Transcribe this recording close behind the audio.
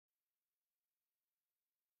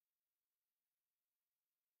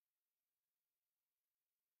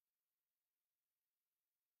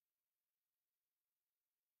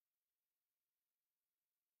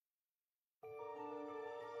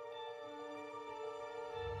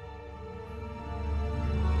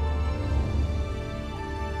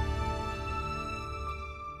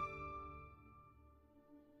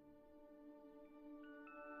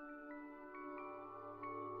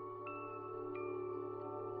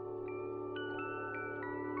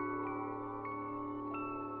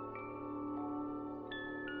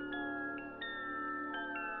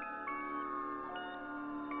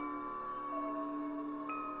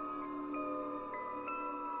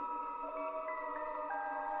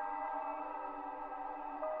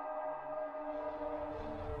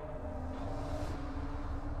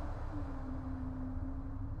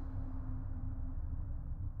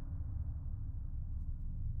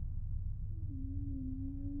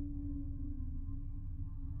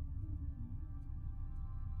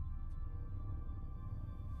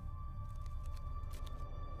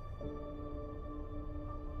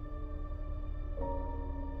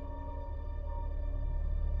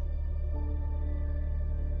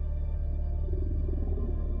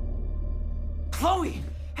Chloe!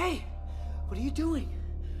 Hey! What are you doing?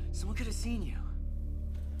 Someone could have seen you.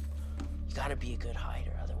 You gotta be a good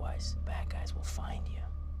hider, otherwise bad guys will find you.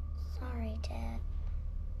 Sorry, Dad.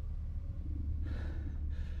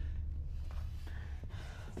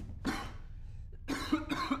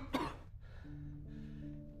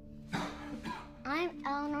 I'm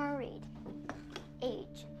Eleanor Reed,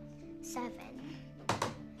 age 7.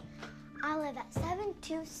 I live at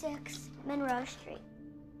 726 Monroe Street.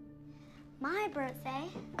 My birthday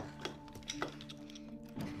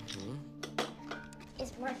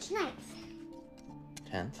is March 9th.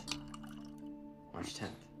 10th? March 10th.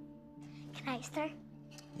 Can I start?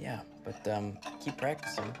 Yeah, but keep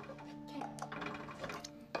practicing. Okay.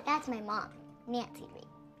 That's my mom, Nancy Reed.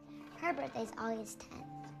 Her birthday's August 10th.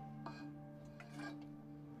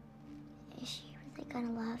 Is she really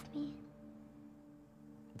gonna love me?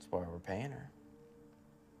 That's why we're paying her.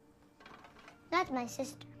 That's my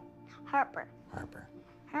sister, Harper. Harper.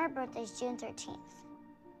 Her birthday's June 13th.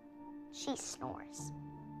 She snores.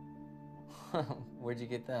 Where'd you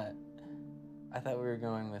get that? I thought we were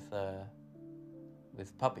going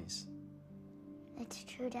with puppies. It's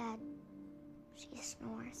true, Dad. She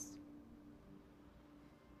snores.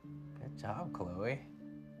 Good job, Chloe.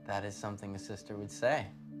 That is something a sister would say.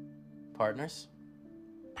 Partners?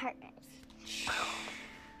 Partners.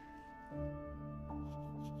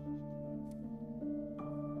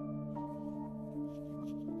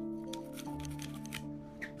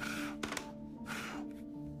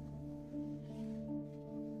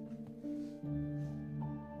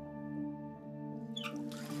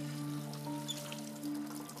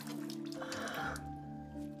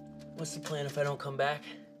 What's the plan if I don't come back?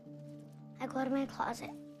 I go to my closet.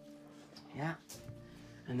 Yeah?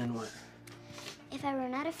 And then what? If I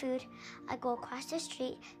run out of food, I go across the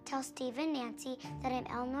street, tell Steve and Nancy that I'm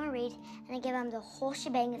Eleanor Reed, and I give them the whole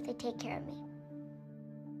shebang if they take care of me.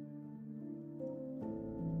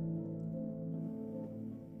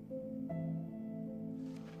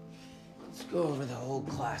 Let's go over the old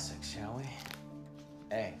classics, shall we?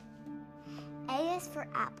 A. A is for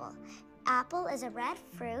apple. Apple is a red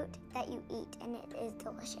fruit that you eat, and it is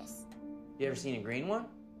delicious. You ever seen a green one?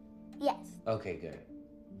 Yes. Okay, good.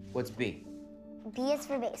 What's B? B is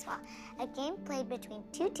for baseball. A game played between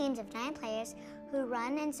 2 teams of 9 players who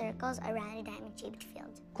run in circles around a diamond-shaped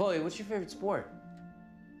field. Chloe, what's your favorite sport?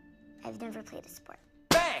 I've never played a sport.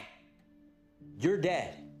 Bang! You're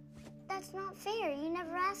dead. That's not fair. You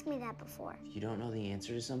never asked me that before. If you don't know the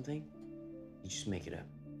answer to something, you just make it up.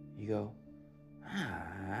 You go,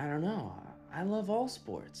 I don't know. I love all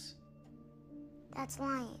sports. That's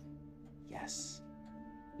lying. Yes.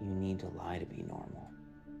 You need to lie to be normal.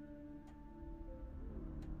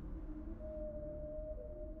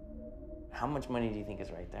 How much money do you think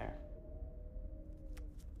is right there?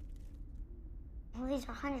 Well, these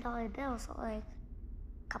are $100 bills, so like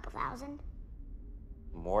a couple thousand.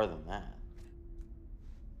 More than that.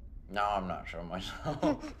 No, I'm not sure myself.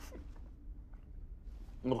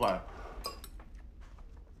 Okay.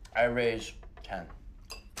 I raise 10.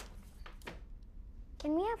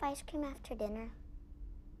 Can we have ice cream after dinner?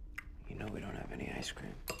 You know we don't have any ice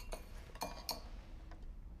cream.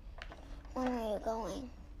 When are you going?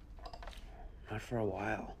 Not for a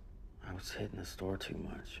while. I was hitting the store too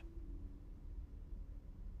much.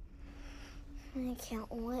 I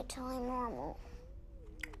can't wait till I'm normal.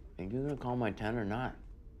 Are you gonna call my 10 or not?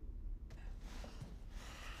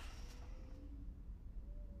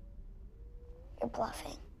 You're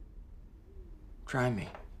bluffing. Try me.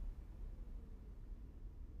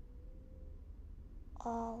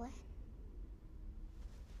 All in.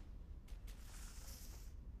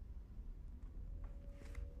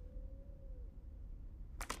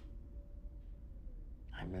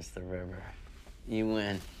 I miss the river. You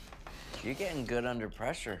win. You're getting good under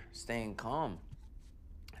pressure, staying calm.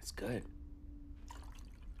 That's good.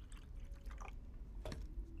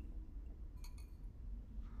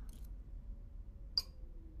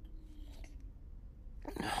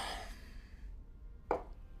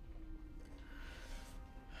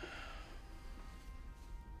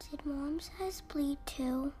 Did Mom's eyes bleed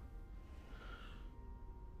too?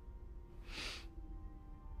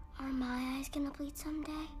 Are my eyes gonna bleed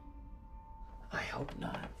someday? I hope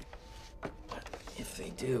not. But if they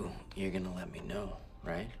do, you're gonna let me know,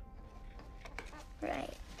 right?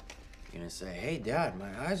 Right. You're gonna say, hey, Dad,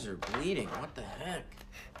 my eyes are bleeding. What the heck?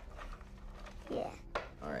 Yeah.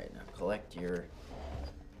 All right, now collect your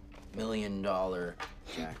 $1 million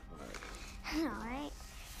jackpot. All right.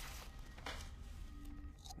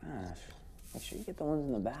 Gosh, make sure you get the ones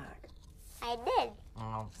in the back. I did.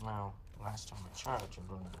 No, last time I charged, you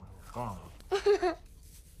didn't know where we're going.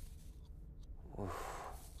 Oof,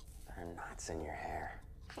 there are knots in your hair.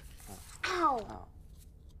 Ow! Oh.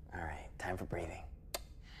 All right, time for breathing.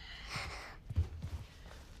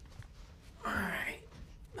 All right.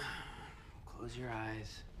 Close your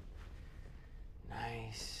eyes.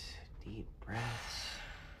 Nice, deep breaths.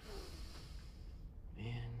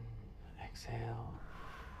 In, exhale.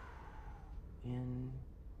 In.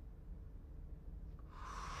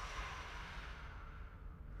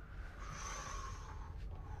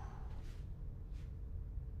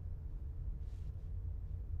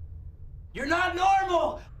 You're not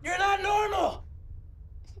normal! You're not normal!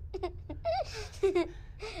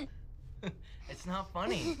 It's not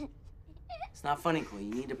funny. It's not funny, Chloe.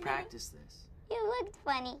 You need to practice this. You looked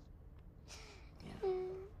funny. Yeah.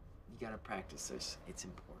 You gotta practice this. It's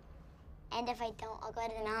important. And if I don't, I'll go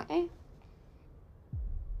to the mountain.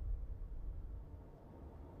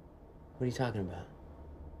 What are you talking about?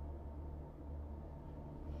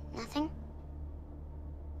 Nothing?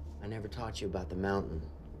 I never taught you about the mountain.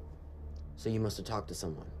 So you must have talked to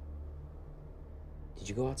someone. Did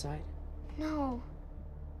you go outside? No.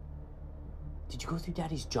 Did you go through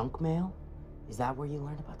Daddy's junk mail? Is that where you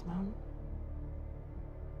learned about the mountain?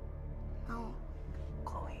 No.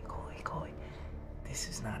 Chloe. This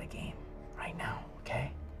is not a game right now,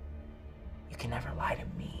 okay? You can never lie to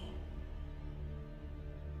me.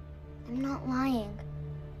 I'm not lying.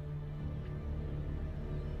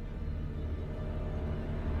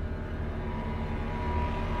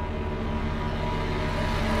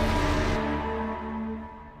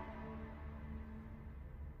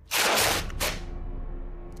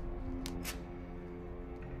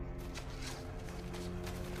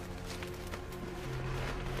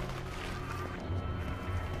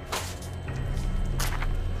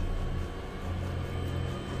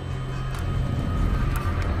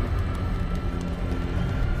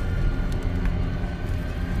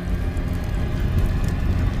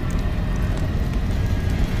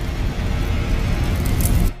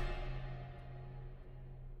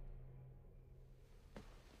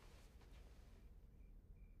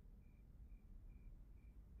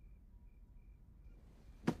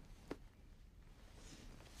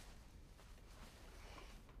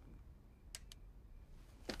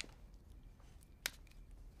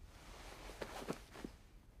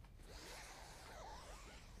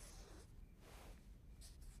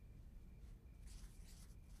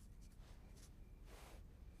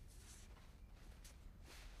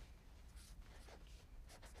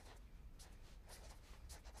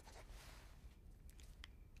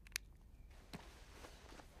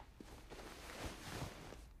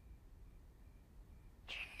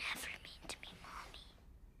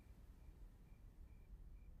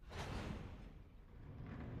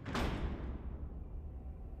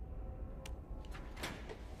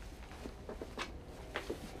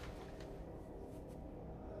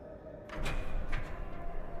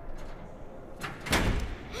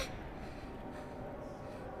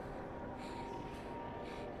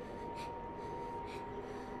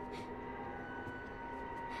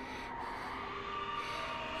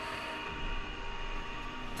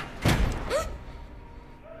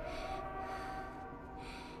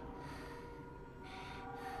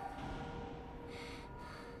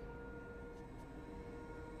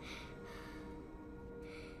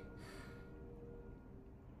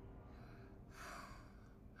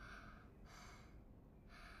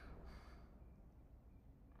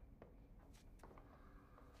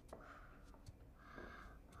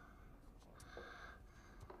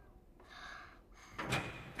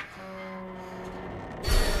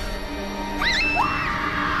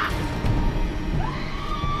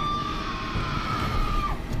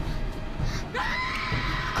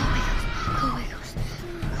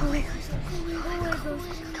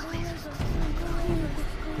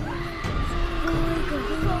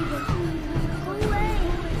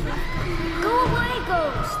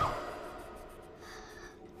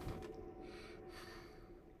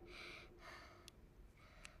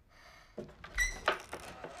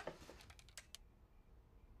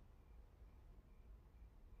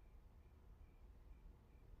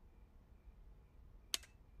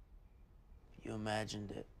 You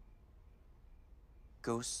imagined it.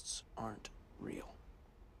 Ghosts aren't real.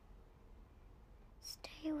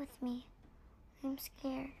 Stay with me. I'm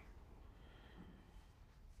scared.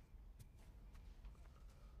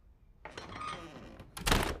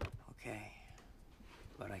 Okay,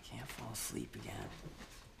 but I can't fall asleep again.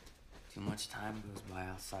 Too much time goes by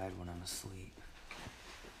outside when I'm asleep.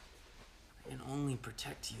 I can only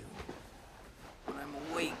protect you when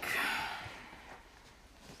I'm awake.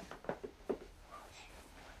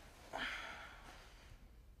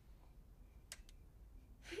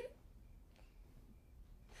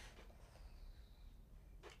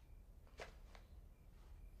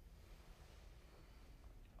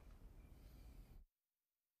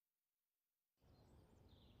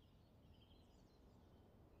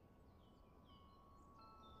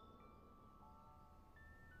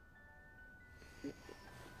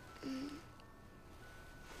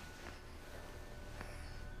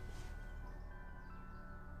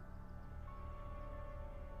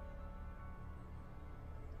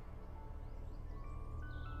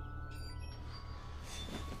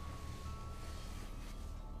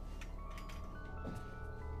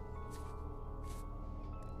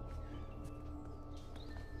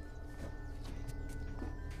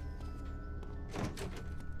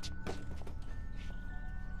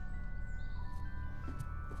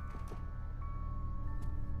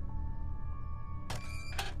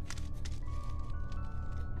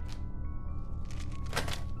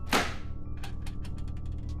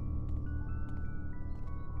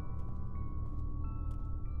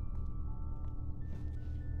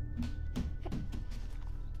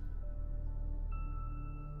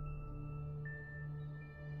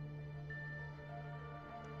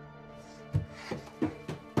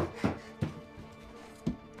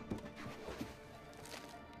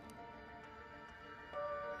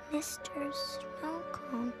 Mr.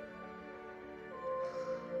 Snowcone.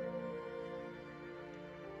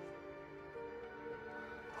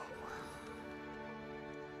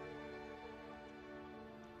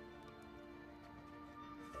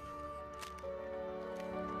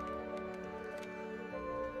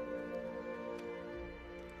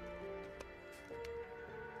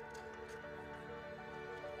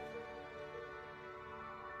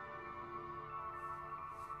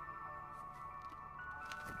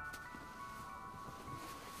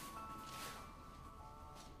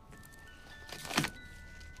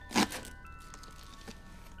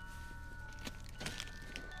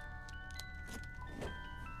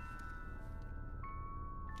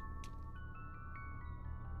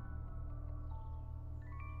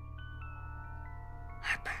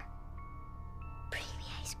 Harper, bring me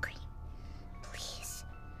ice cream. Please,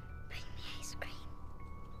 bring me ice cream.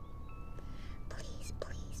 Please,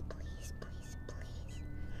 please, please, please, please.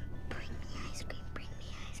 Bring me ice cream, bring me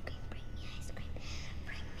ice cream, bring me ice cream,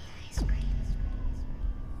 bring me ice cream.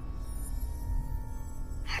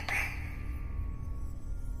 Harper.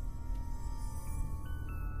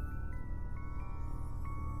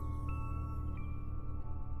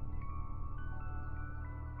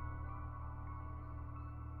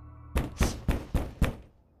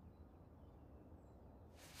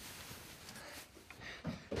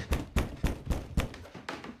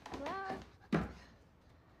 Hello.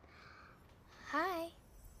 Hi.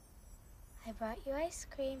 I brought you ice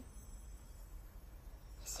cream.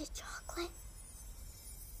 Is it chocolate?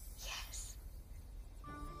 Yes.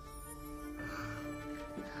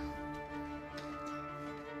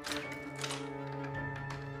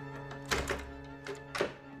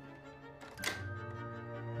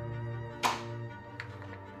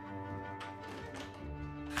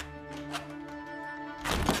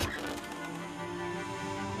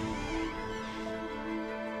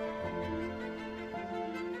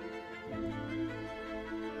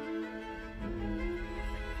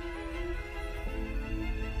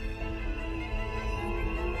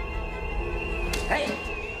 Hey!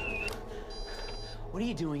 What are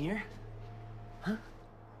you doing here? Huh?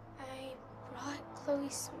 I brought Chloe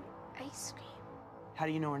some ice cream. How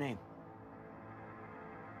do you know her name?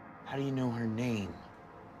 How do you know her name?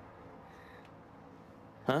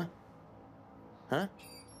 Huh? Huh?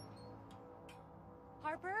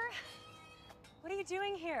 Harper? What are you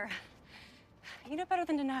doing here? You know better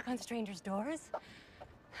than to knock on strangers' doors.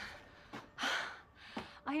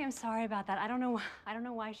 I am sorry about that. I don't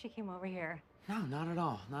know why she came over here. No, not at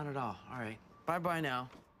all. Not at all. All right. Bye-bye now.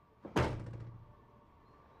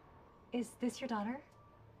 Is this your daughter?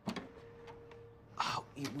 Oh,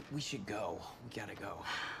 we should go. We gotta go.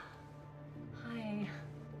 Hi.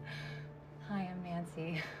 Hi, I'm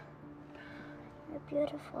Nancy. You're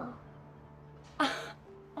beautiful.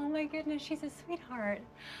 Oh my goodness, she's a sweetheart.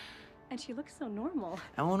 And she looks so normal.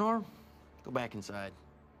 Eleanor, go back inside.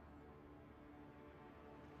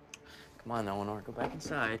 Come on, Eleanor, go back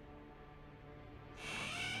inside.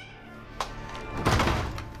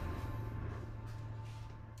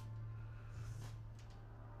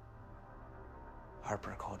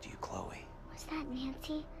 Harper called you Chloe. Was that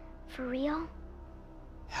Nancy? For real?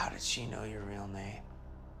 How did she know your real name?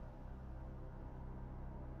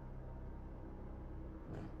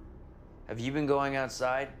 Have you been going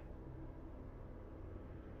outside?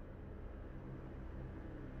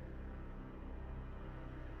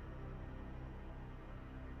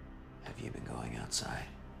 Have you been going outside?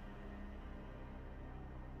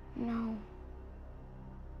 No.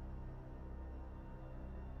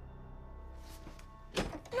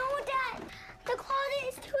 No, Dad! The closet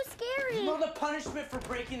is too scary. You know the punishment for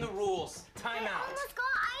breaking the rules. Time I out. almost got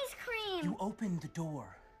ice cream. You opened the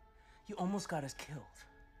door. You almost got us killed.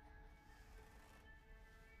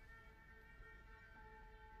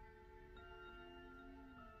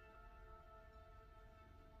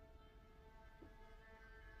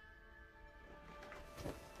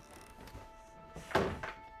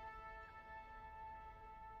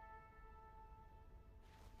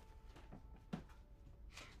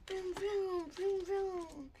 Vroom, vroom, vroom,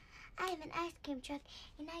 vroom. I have an ice cream truck,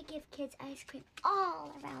 and I give kids ice cream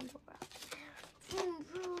all around the world. Vroom,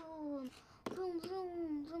 vroom, vroom,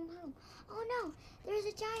 vroom, vroom, vroom. Oh no, there's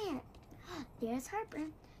a giant. There's Harper.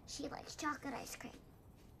 She likes chocolate ice cream.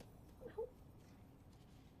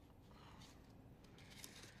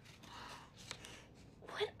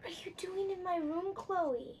 What are you doing in my room,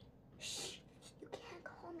 Chloe? Shh, you can't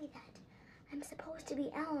call me that. I'm supposed to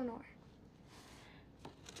be Eleanor.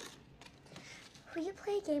 Will you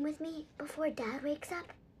play a game with me before Dad wakes up?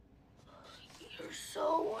 You're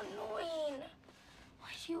so annoying. Why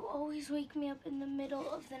do you always wake me up in the middle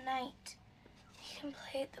of the night? We can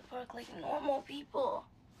play at the park like normal people.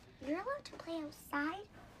 You're allowed to play outside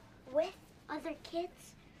with other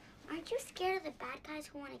kids. Aren't you scared of the bad guys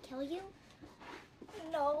who want to kill you?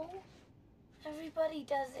 No. Everybody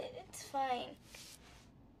does it. It's fine.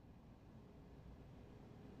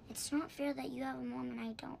 It's not fair that you have a mom and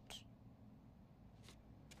I don't.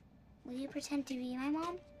 Will you pretend to be my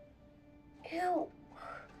mom? Ew.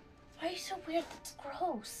 Why are you so weird? That's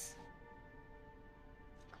gross.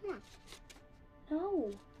 Come on. No.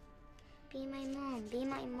 Be my mom. Be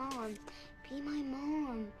my mom. Be my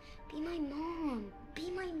mom. Be my mom. Be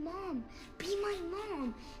my mom. Be my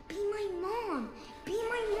mom. Be my mom. Be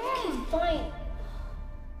my mom. Fine.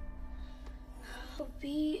 I'll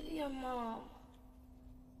be your mom.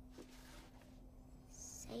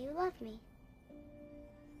 Say you love me.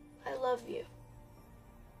 I love you.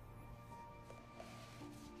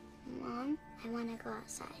 Mom, I want to go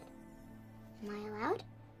outside. Am I allowed?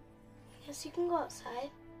 Yes, you can go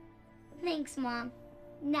outside. Thanks, Mom.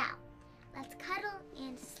 Now, let's cuddle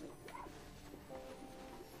and sleep.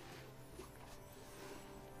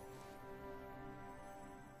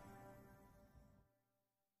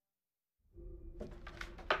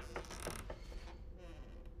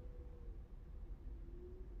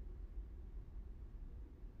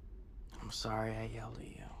 I'm sorry I yelled at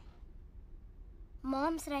you.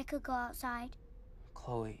 Mom said I could go outside.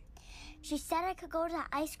 Chloe, She said I could go to the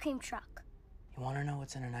ice cream truck. you want to know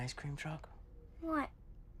what's in an ice cream truck? What?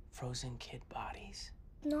 Frozen kid bodies.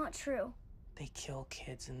 Not true. They kill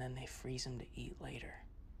kids and then they freeze them to eat later.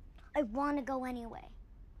 I want to go anyway.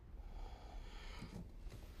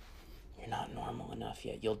 You're not normal enough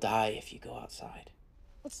yet. You'll die if you go outside.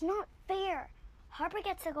 It's not fair. Harper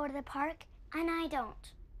gets to go to the park, and I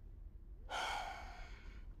don't.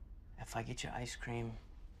 If I get you ice cream,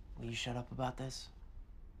 will you shut up about this?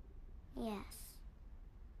 Yes.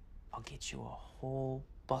 I'll get you a whole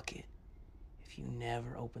bucket if you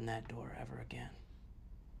never open that door ever again.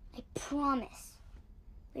 I promise.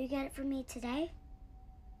 Will you get it for me today?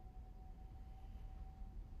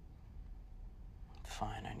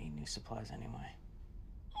 Fine, I need new supplies anyway.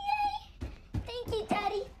 Yay! Thank you,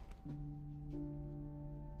 Daddy.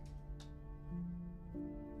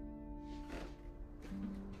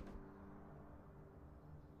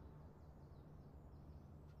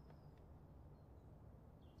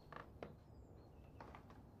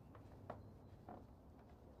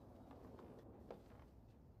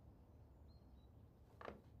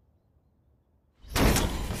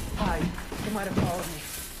 Hi, they might have followed me.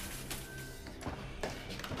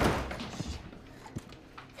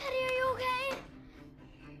 Daddy, are you okay?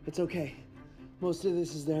 It's okay. Most of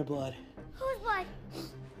this is their blood. Whose blood?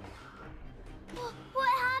 What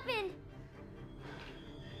happened?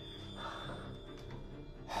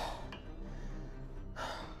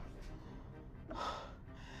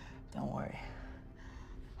 Don't worry.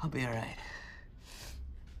 I'll be all right.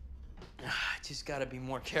 I just gotta be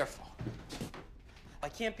more careful. I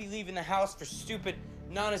can't be leaving the house for stupid,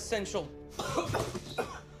 non-essential...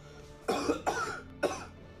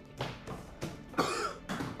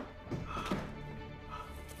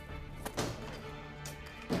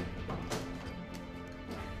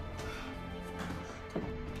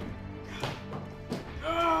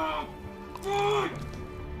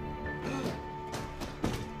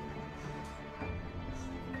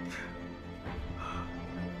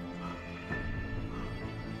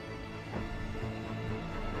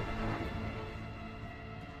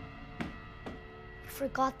 I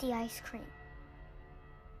forgot the ice cream.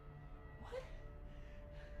 What?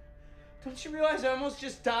 Don't you realize I almost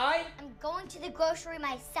just died? I'm going to the grocery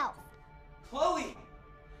myself. Chloe!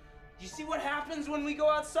 You see what happens when we go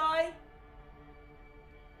outside?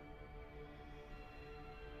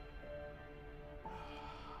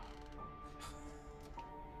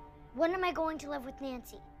 When am I going to live with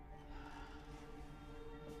Nancy?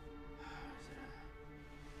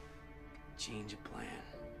 Change of plan.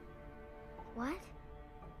 What?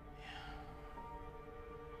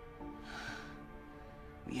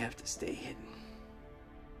 We have to stay hidden.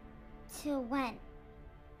 Till when?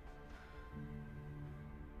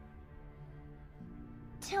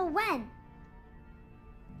 Till when?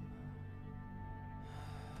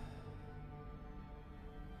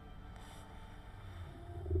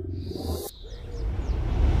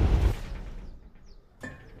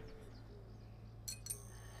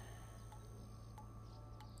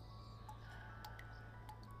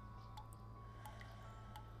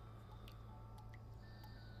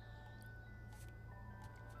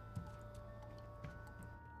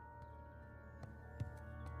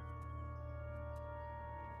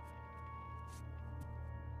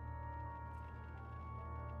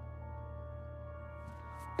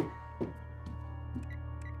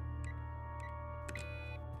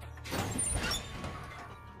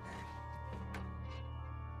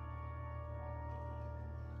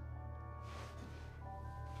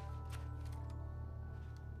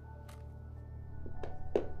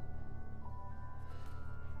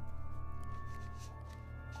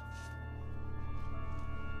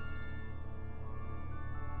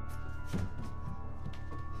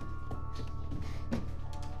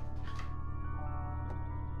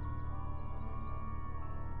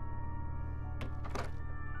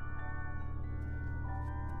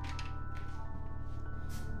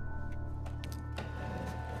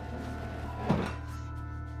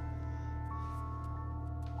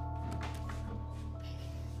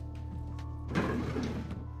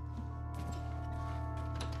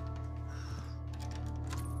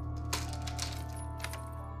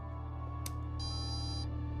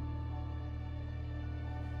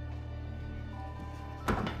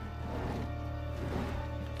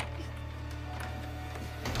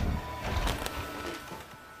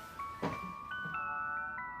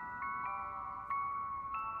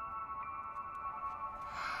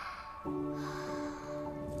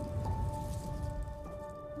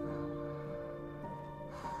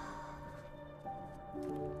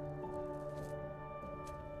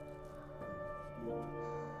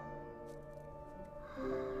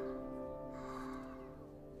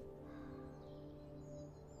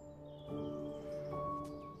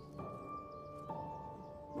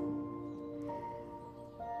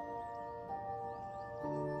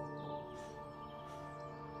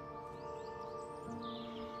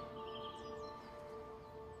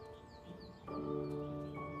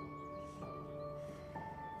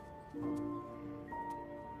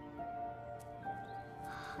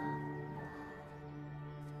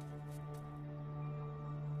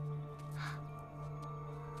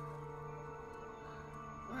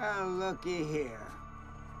 Well, looky here.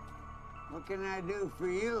 What can I do for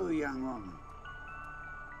you, young woman?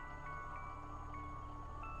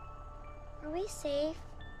 Are we safe?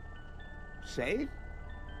 Safe?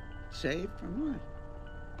 Safe from what?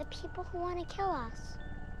 The people who want to kill us.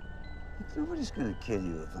 Nobody's gonna kill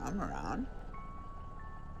you if I'm around.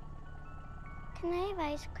 Can I have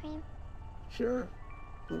ice cream? Sure.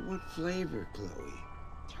 But what flavor, Chloe?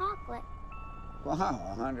 Chocolate.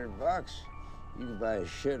 Wow, $100. You can buy a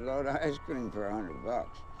shitload of ice cream for $100.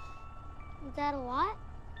 Is that a lot?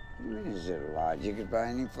 What do you mean, is it a lot? You could buy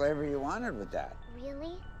any flavor you wanted with that.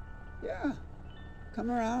 Really? Yeah. Come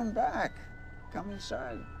around back. Come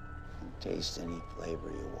inside and taste any flavor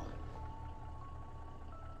you want.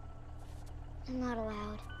 I'm not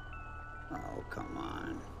allowed. Oh, come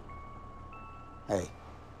on. Hey,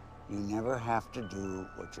 you never have to do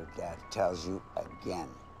what your dad tells you again.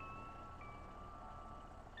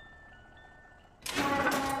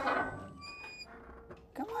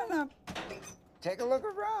 Come on up. Take a look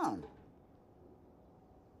around.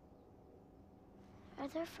 Are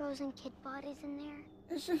there frozen kid bodies in there?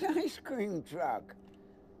 It's an ice cream truck.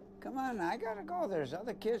 Come on, I gotta go. There's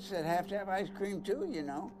other kids that have to have ice cream too, you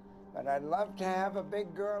know. But I'd love to have a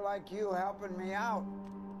big girl like you helping me out.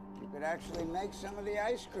 You could actually make some of the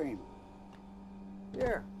ice cream.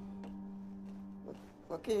 Here.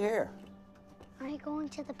 Looky here. Are you going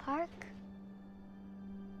to the park?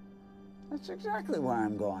 That's exactly where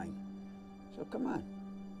I'm going. So come on.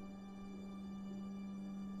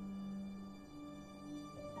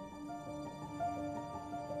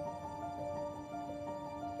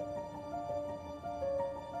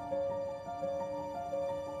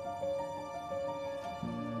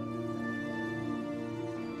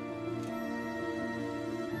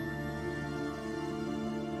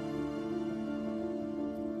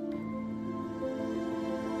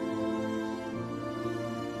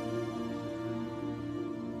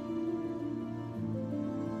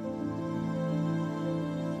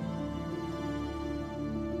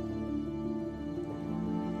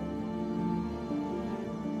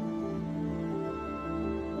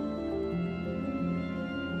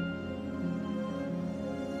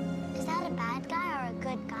 Is that a bad guy or a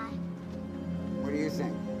good guy? What do you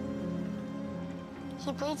think?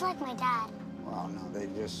 He bleeds like my dad. Well, no, they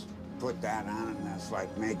just put that on and that's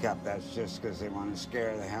like makeup. That's just because they want to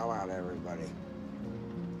scare the hell out of everybody.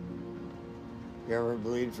 You ever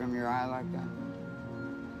bleed from your eye like that?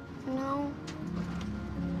 No.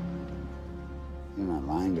 You're not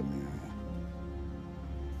lying to me, are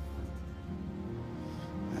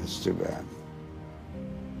you? That's too bad.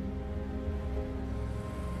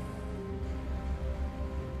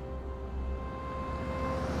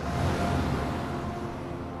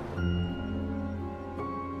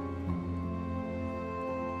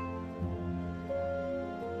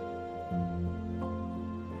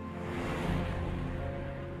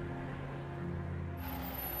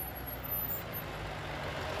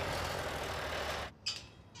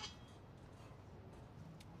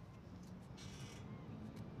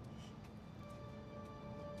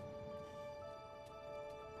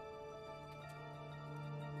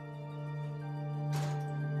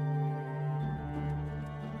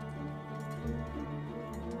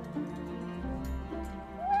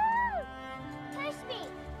 Push me!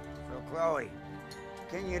 So, Chloe,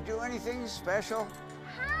 can you do anything special?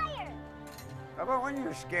 Higher! How about when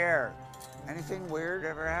you're scared? Anything weird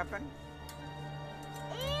ever happen?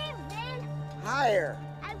 Even Higher!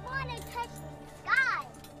 I want to touch the sky.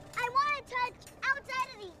 I want to touch outside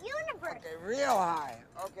of the universe. Okay, real high.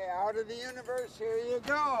 Okay, out of the universe, here you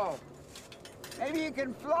go. Maybe you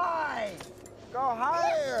can fly. Go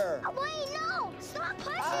higher. Wait, no! Stop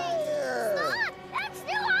pushing! Higher. Stop! That's too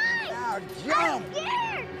high! Now jump. I'm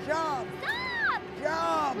scared! Jump. Stop!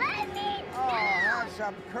 Jump. Let me Oh, down! have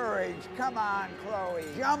some courage. Come on, Chloe.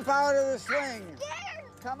 Jump out of the swing. Scared!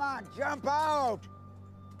 Come on, jump out.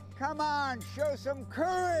 Come on, show some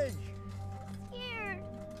courage. Scared.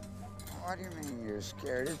 What do you mean you're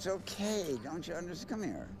scared? It's okay. Don't you understand? Come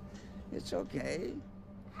here. It's okay.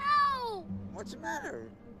 How? What's the matter?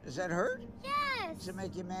 Does that hurt? Yes! Does it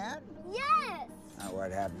make you mad? Yes! Now,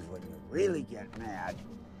 what happens when you really get mad?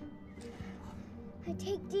 I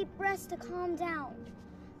take deep breaths to calm down.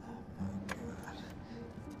 God.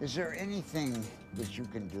 Is there anything that you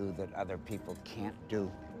can do that other people can't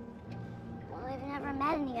do? Well, I've never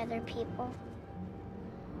met any other people.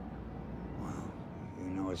 Well, you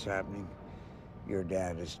know what's happening? Your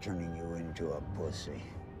dad is turning you into a pussy.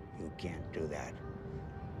 You can't do that.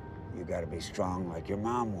 You gotta be strong like your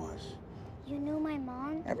mom was. You knew my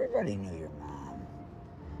mom? Everybody knew your mom.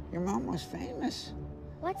 Your mom was famous.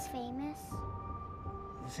 What's famous?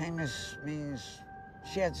 famous means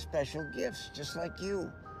she had special gifts, just like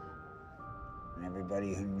you. And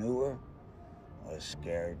everybody who knew her was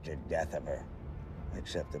scared to death of her,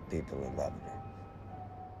 except the people who loved her.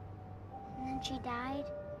 And then she died?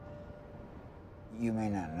 You may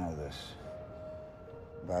not know this,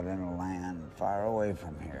 but in a land far away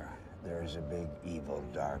from here, there is a big, evil,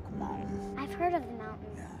 dark mountain. I've heard of the mountain.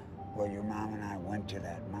 Yeah. Well, your mom and I went to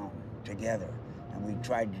that mountain together, and we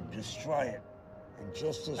tried to destroy it. And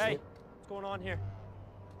just as Hey, what's going on here?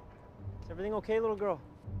 Is everything okay, little girl?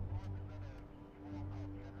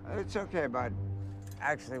 It's okay, bud.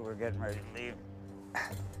 Actually, we're getting ready to leave.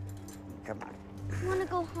 Come on. I want to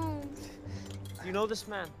go home. Do you know this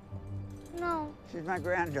man? No, She's my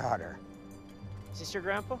granddaughter. Is this your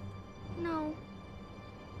grandpa? no.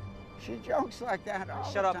 She jokes like that all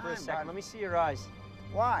Shut the up time, for a second. bud. Let me see your eyes.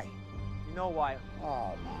 Why? You know why.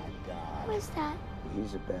 Oh, my God. What is that?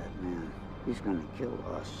 He's a bad man. He's gonna kill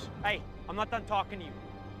us. Hey, I'm not done talking to you.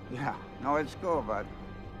 Yeah, no, it's cool, bud.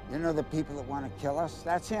 You know the people that want to kill us?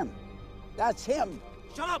 That's him. That's him.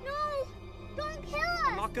 Shut up! No! Don't kill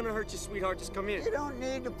I'm us! not gonna hurt you, sweetheart. Just come here. You don't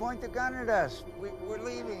need to point the gun at us. We're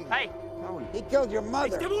leaving. Hey! Chloe, he killed your Hey,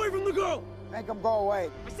 mother. step away from the girl! Make him go away.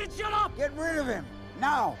 I said shut up! Get rid of him.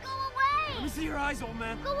 Now. Go away! Let me see your eyes, old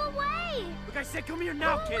man. Go away! Look, I said come here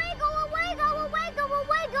now, Go kid. away, go away, go away, go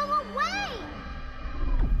away, go away!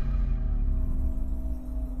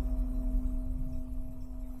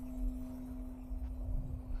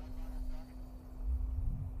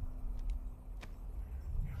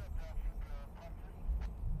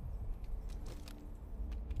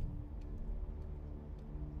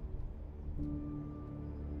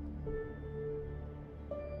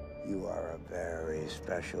 You are a very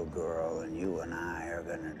special girl, and you and I are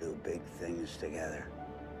gonna do big things together.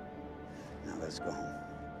 Now let's go home.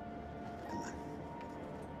 Come on.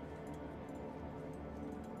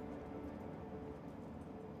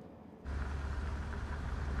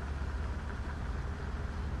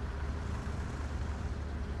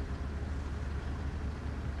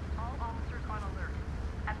 All officers on alert.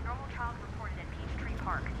 Abnormal child reported at Peachtree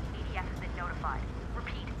Park. ADF has been notified.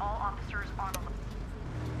 Repeat, all officers on alert.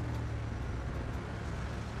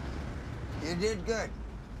 You did good.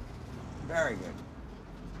 Very good.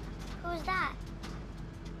 Who's that?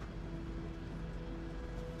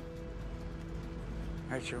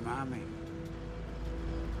 That's your mommy.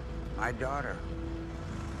 My daughter.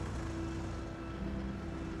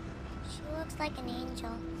 She looks like an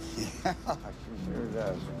angel. Yeah, she sure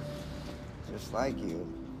does. Just like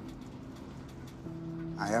you.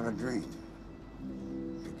 I have a dream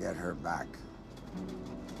to get her back.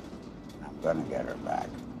 I'm gonna get her back.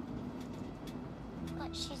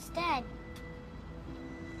 But she's dead.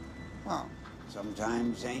 Well,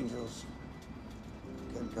 sometimes angels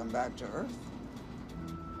can come back to Earth.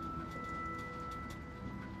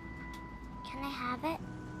 Can I have it?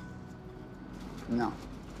 No.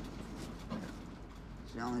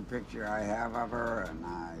 It's the only picture I have of her, and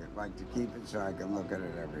I like to keep it so I can look at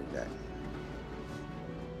it every day.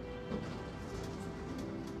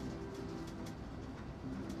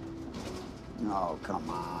 No, come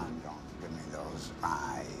on, don't give me those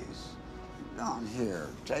eyes. Don't, here,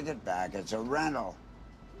 take it back, it's a rental.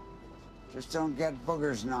 Just don't get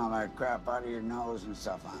boogers and all that crap out of your nose and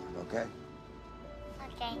stuff on it, okay?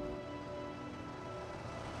 Okay.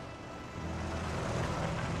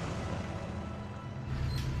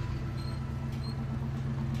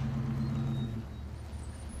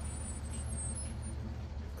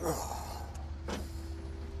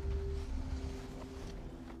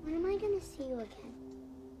 When am I gonna see you again?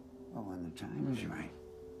 Well, when the time is right.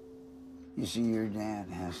 You see, your dad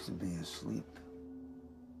has to be asleep.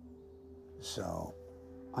 So,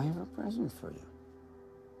 I have a present for you.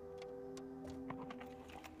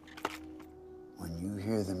 When you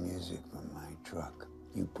hear the music from my truck,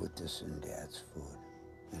 you put this in Dad's food,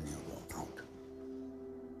 and he'll go out.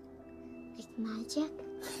 Like magic?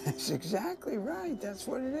 That's exactly right. That's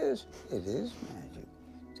what it is. It is magic.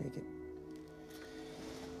 Take it.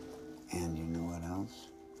 And you know what else?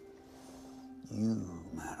 You,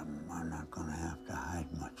 madam, are not going to have to hide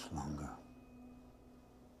much longer.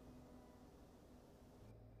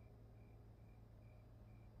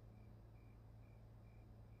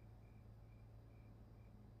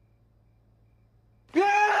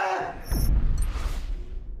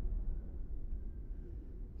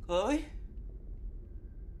 Chloe?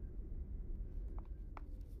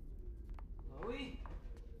 Chloe?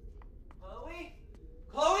 Chloe?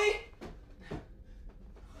 Chloe?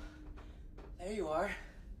 There you are.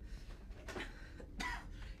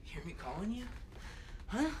 Hear me calling you?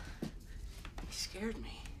 Huh? You scared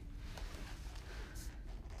me.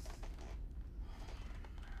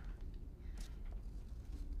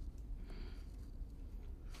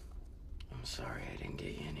 I'm sorry I didn't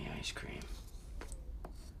get you any ice cream.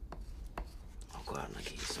 I'll go out and I'll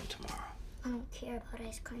get you some tomorrow. I don't care about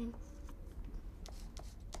ice cream.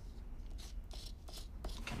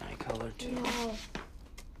 Can I color too? No. No?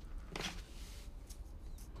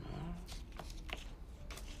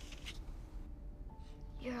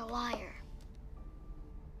 You're a liar.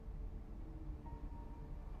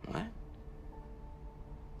 What?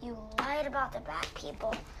 You lied about the bad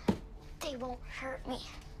people. They won't hurt me.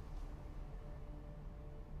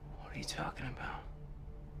 What are you talking about?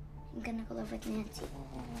 I'm gonna go live with Nancy.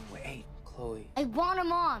 Wait, Chloe. I want a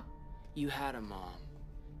mom. You had a mom.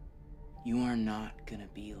 You are not gonna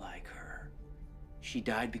be like her. She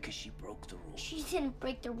died because she broke the rules. She didn't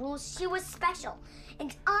break the rules. She was special.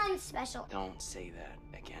 And I'm special. Don't say that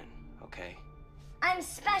again, okay? I'm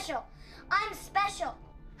special. I'm special.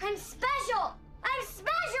 I'm special. I'm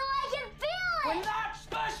special. I can feel it. We're not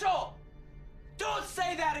special! Don't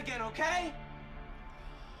say that again, okay?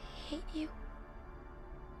 I hate you.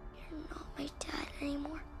 You're not my dad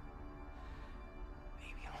anymore.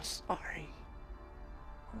 Baby, I'm sorry.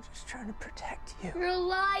 I'm just trying to protect you. You're a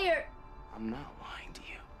liar. I'm not lying to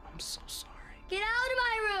you. I'm so sorry. Get out of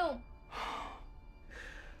my room.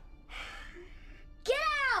 Get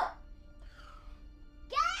out.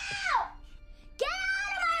 Get out. Get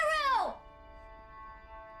out of my room.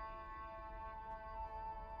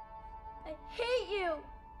 I hate you.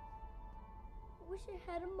 I wish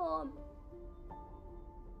I had a mom.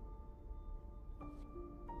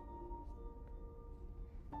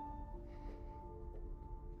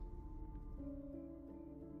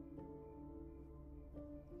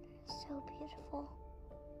 So beautiful.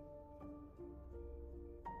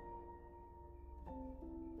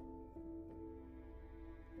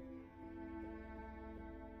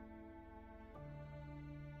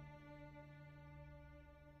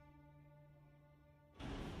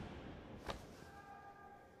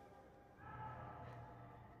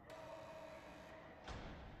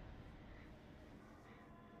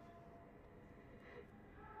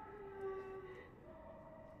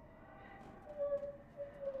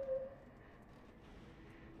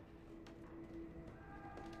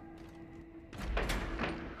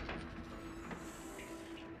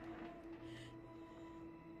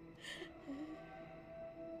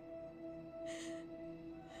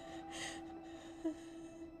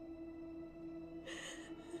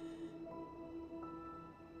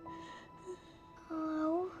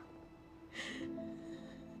 Hello?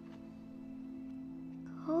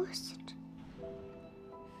 Ghost?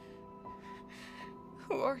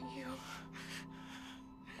 Who are you?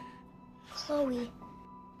 Chloe.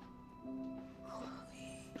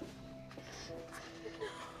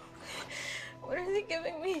 What are they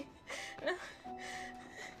giving me? No.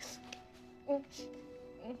 Are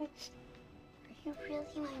you really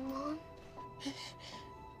my mom?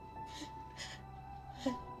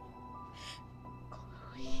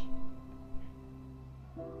 Chloe.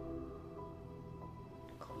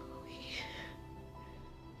 Chloe.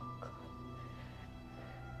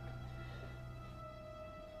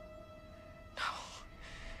 No,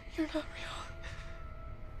 you're not real.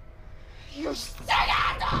 You're sick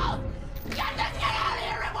asshole! Get this kid out of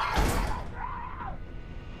here and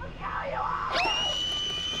Look how you are!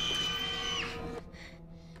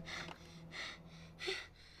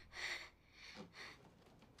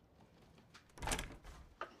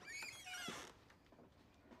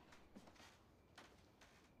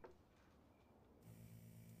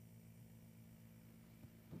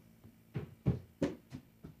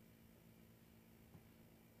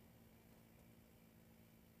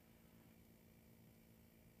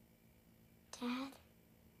 Dad?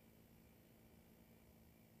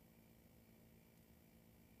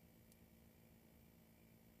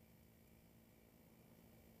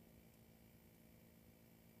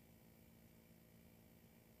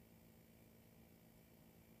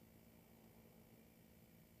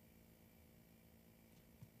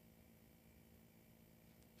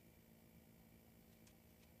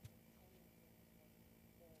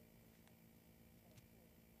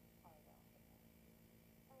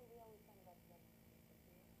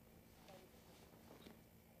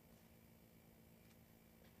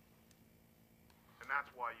 And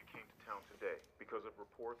that's why you came to town today, because of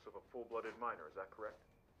reports of a full-blooded minor, is that correct?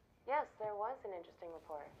 Yes, there was an interesting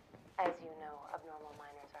report. As you know, abnormal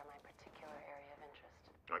minors are my particular area of interest.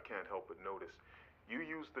 I can't help but notice you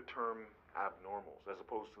use the term abnormals as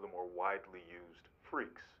opposed to the more widely used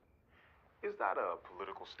freaks. Is that a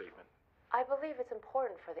political statement? I believe it's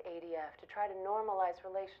important for the ADF to try to normalize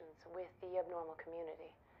relations with the abnormal community.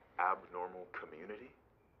 Abnormal community?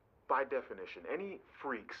 By definition, any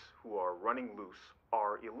freaks who are running loose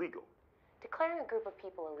are illegal. Declaring a group of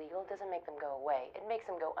people illegal doesn't make them go away. It makes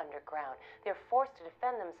them go underground. They're forced to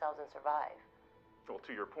defend themselves and survive. Well,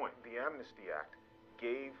 to your point, the Amnesty Act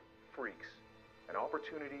gave freaks an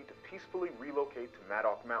opportunity to peacefully relocate to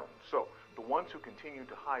Maddock Mountain. So, the ones who continue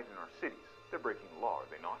to hide in our cities, they're breaking the law, are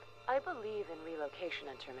they not? I believe in relocation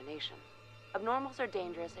and termination. Abnormals are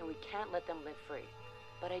dangerous and we can't let them live free.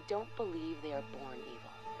 But I don't believe they are born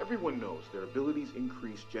evil. Everyone knows their abilities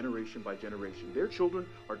increase generation by generation. Their children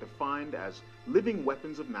are defined as living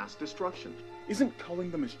weapons of mass destruction. Isn't culling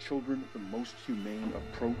them as children the most humane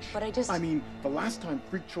approach? But I mean, the last time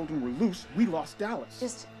freak children were loose, we lost Dallas.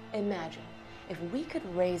 Just imagine, if we could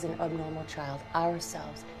raise an abnormal child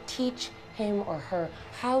ourselves, teach him or her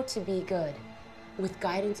how to be good, with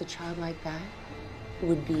guidance, a child like that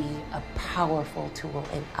would be a powerful tool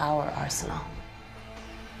in our arsenal.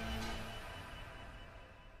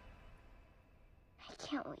 I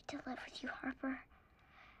can't wait to live with you, Harper,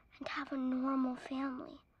 and have a normal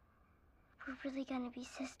family. We're really gonna be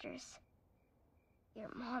sisters. Your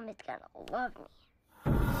mom is gonna love me.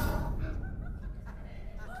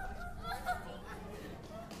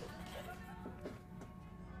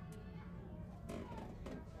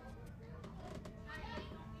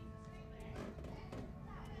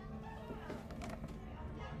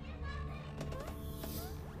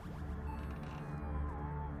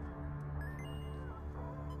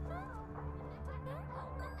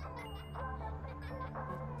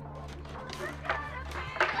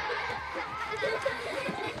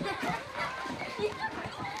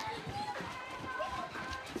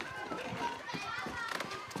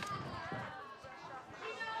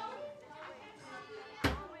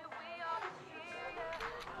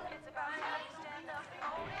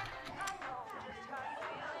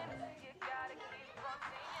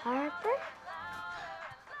 Harper?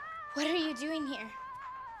 What are you doing here?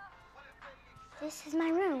 This is my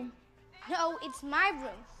room. No, it's my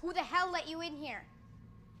room. Who the hell let you in here?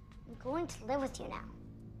 I'm going to live with you now.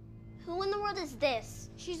 Who in the world is this?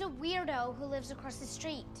 She's a weirdo who lives across the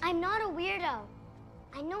street. I'm not a weirdo.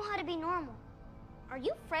 I know how to be normal. Are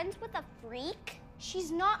you friends with a freak? She's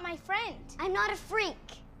not my friend. I'm not a freak.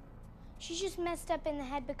 She's just messed up in the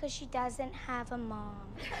head because she doesn't have a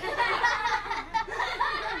mom.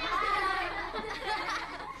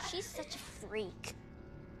 She's such a freak.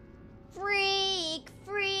 Freak,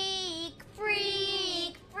 freak,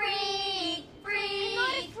 freak, freak, freak. I'm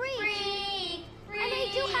not a freak. And I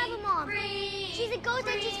do have a mom. She's a ghost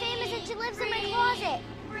and she's famous and she lives in my closet.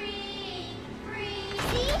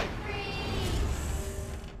 See?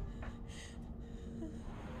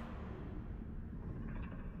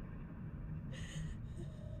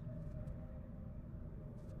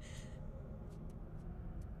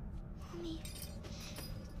 Mommy,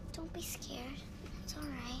 don't be scared. It's all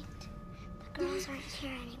right. The girls aren't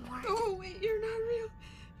here anymore. Oh, wait, you're not real.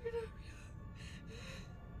 You're not real.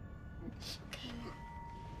 Okay, Mom.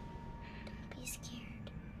 Don't be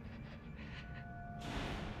scared.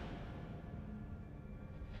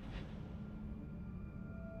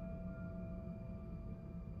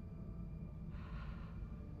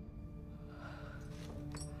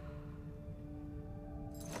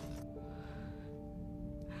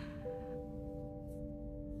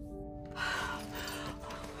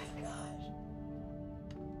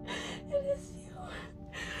 It is you.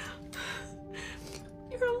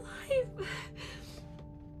 You're alive.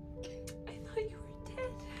 I thought you were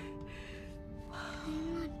dead.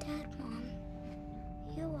 I'm not dead, Mom.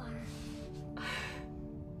 You are.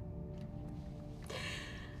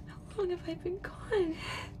 How long have I been gone?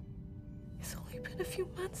 It's only been a few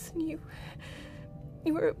months and you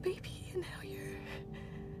were a baby and now you're...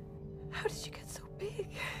 How did you get so big?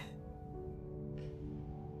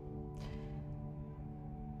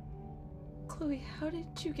 Chloe, how did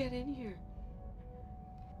you get in here?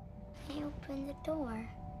 I opened the door.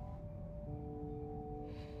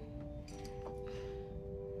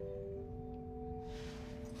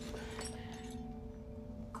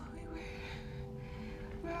 Chloe,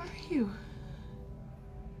 where are you?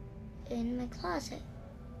 In my closet.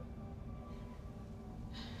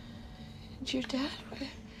 And your dad?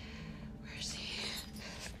 Where's he?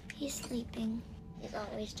 He's sleeping. He's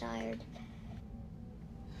always tired.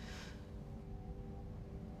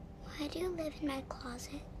 Why do you live in my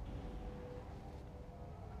closet?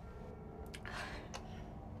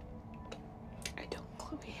 I don't,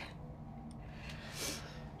 Chloe.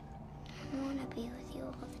 I want to be with you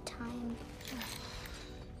all the time.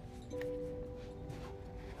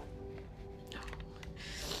 No.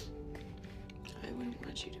 I wouldn't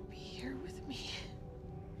want you to be here with me.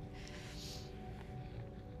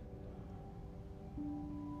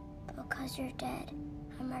 Because you're dead.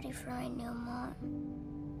 I'm ready for my new mom.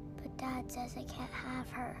 But Dad says I can't have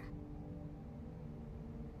her.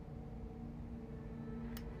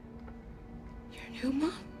 Your new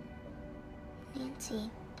mom? Nancy.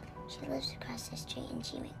 She lives across the street and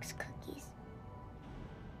she makes cookies.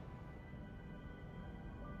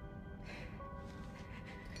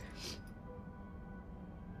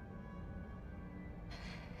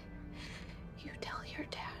 You tell your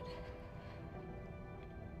dad.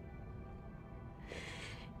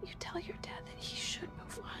 You tell your dad that he should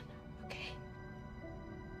move on, okay?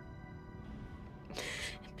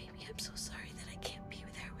 And baby, I'm so sorry that I can't be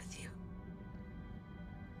there with you.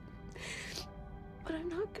 But I'm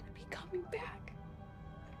not gonna be coming back,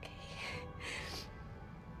 okay?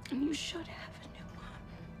 And you should have a new mom.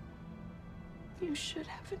 You should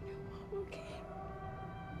have a new mom, okay?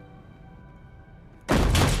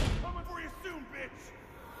 Coming for you soon, bitch!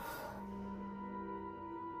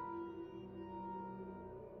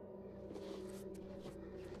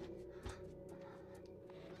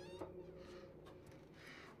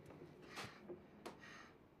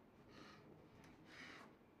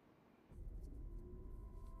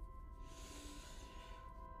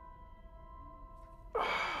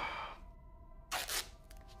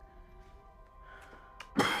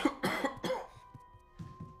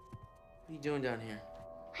 What are you doing down here?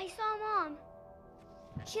 I saw Mom.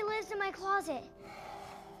 She lives in my closet.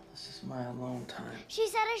 This is my alone time. She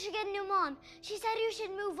said I should get a new mom. She said you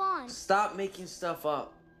should move on. Stop making stuff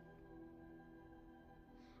up.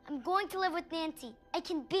 I'm going to live with Nancy. I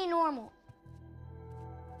can be normal.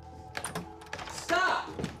 Stop!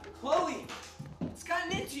 Chloe! It's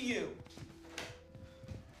gotten into you!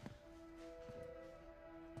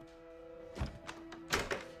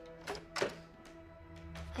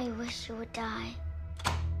 I wish you would die.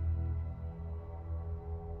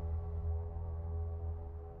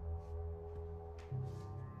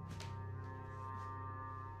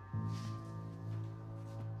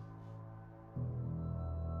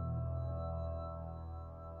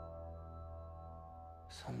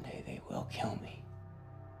 Someday they will kill me.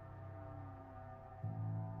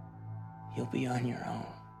 You'll be on your own.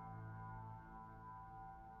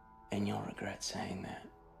 And you'll regret saying that.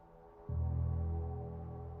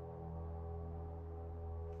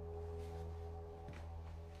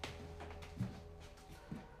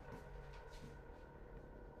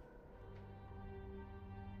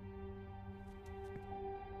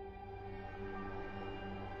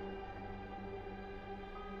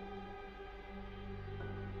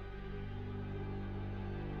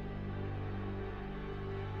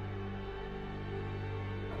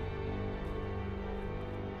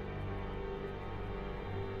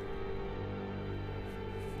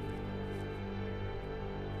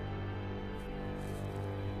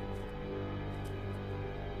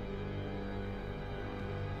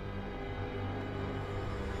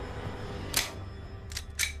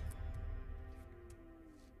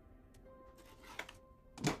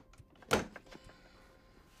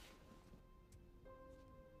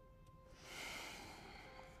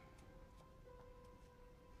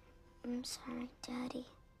 I'm sorry, Daddy.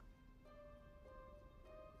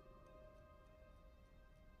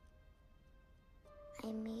 I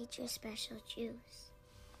made you special juice.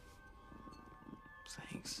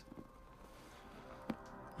 Thanks.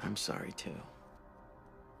 I'm sorry too.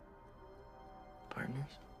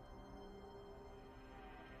 Partners?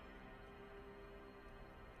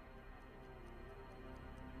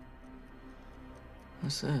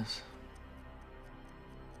 What's this?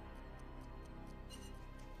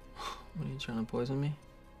 What, are you trying to poison me?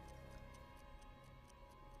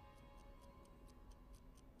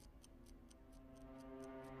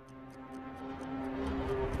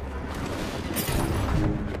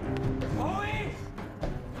 Chloe!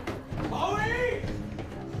 Chloe!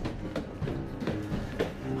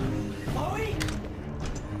 Chloe!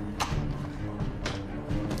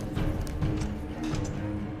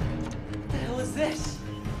 What the hell is this?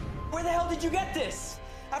 Where the hell did you get this?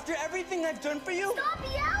 After everything I've done for you? Stop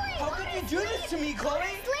yelling! How could you do this to me, Chloe? Go to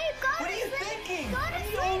sleep! What are you thinking? Go to I'm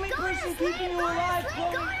sleep! the only Go to person sleep! keeping you Go to alive, sleep!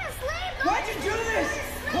 Chloe. Go to sleep! Go Why'd to you do sleep! this? Go to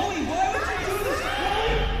sleep! Chloe, why would you do this,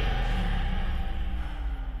 Chloe?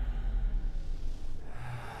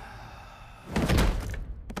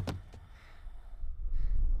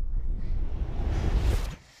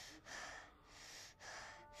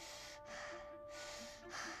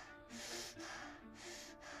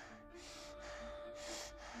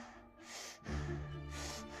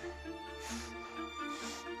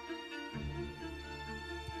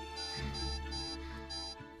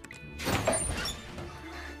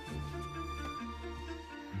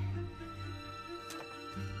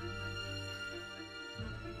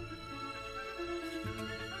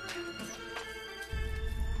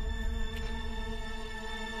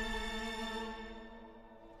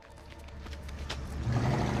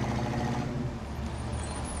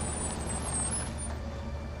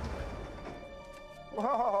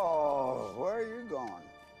 Whoa, where are you going?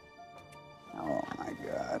 Oh my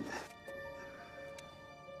God.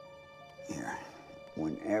 Here,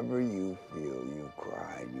 whenever you feel you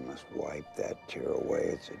cried, you must wipe that tear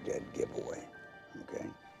away. It's a dead giveaway, okay?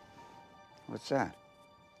 What's that?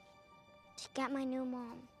 She got my new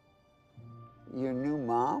mom. Your new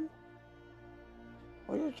mom?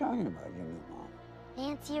 What are you talking about, your new mom?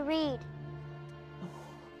 Nancy Reed.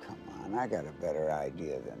 Come on, I got a better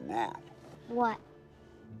idea than that. What?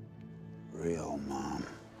 Real mom.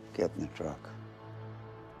 Get in the truck.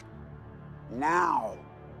 Now!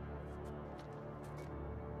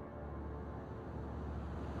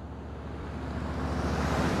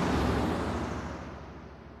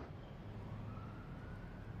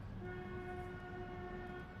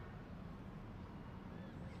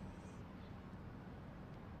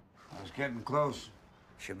 I was getting close.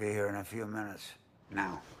 Should be here in a few minutes.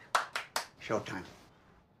 Now. Showtime.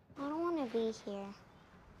 I don't want to be here.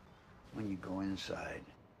 When you go inside,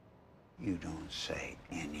 you don't say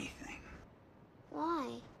anything.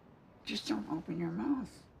 Why? Just don't open your mouth.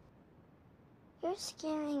 You're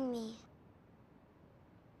scaring me.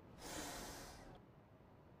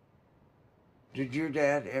 Did your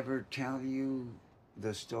dad ever tell you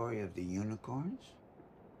the story of the unicorns?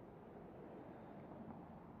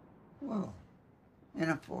 Well, in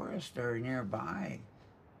a forest very nearby,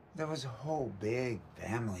 there was a whole big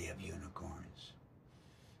family of unicorns.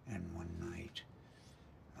 And one night,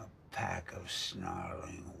 a pack of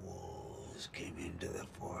snarling wolves came into the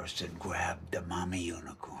forest and grabbed the mommy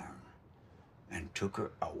unicorn and took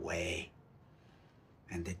her away.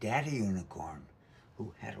 And the daddy unicorn,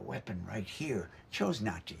 who had a weapon right here, chose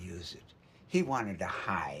not to use it. He wanted to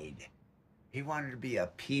hide. He wanted to be a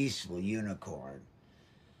peaceful unicorn.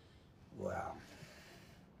 Well,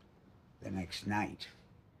 the next night,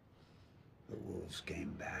 the wolves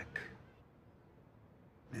came back.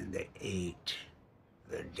 And they ate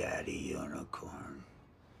the daddy unicorn.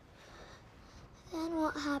 Then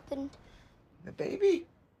what happened? The baby?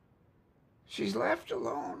 She's left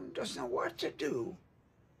alone, doesn't know what to do.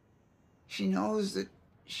 She knows that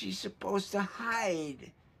she's supposed to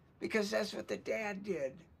hide because that's what the dad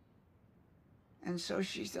did. And so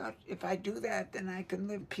she thought, if I do that, then I can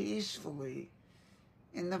live peacefully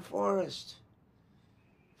in the forest.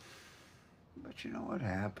 But you know what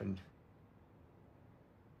happened?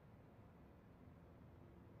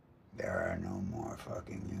 There are no more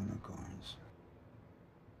fucking unicorns.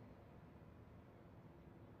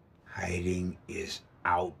 Hiding is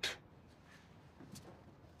out.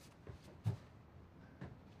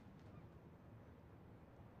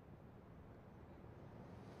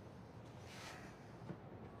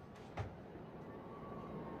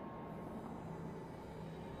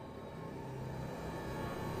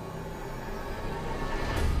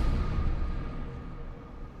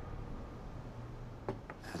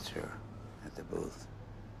 That's her at the booth.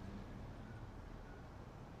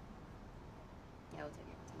 Yeah, we'll take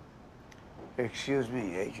it tomorrow. Excuse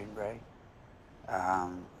me, Agent Bray.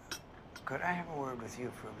 Could I have a word with you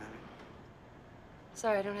for a minute?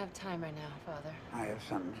 Sorry, I don't have time right now, Father. I have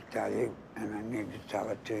something to tell you, and I need to tell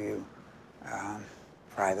it to you,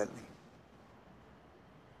 privately.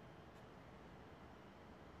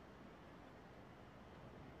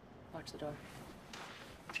 Watch the door.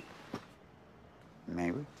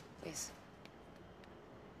 Maybe. Please.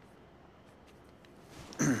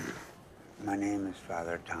 My name is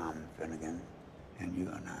Father Tom Finnegan, and you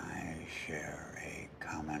and I share a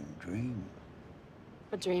common dream.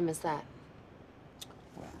 What dream is that?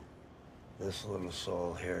 Well, this little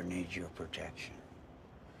soul here needs your protection.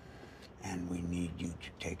 And we need you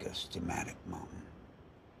to take us to Maddock Mountain.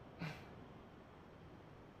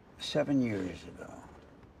 7 years ago,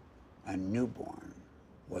 a newborn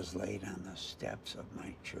was laid on the steps of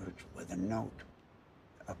my church with a note,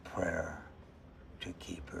 a prayer to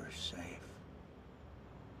keep her safe.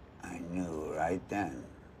 I knew right then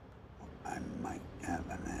I might have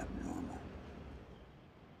an abnormal.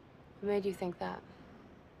 What made you think that?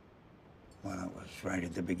 Well, it was right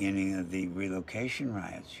at the beginning of the relocation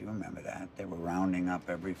riots. You remember that. They were rounding up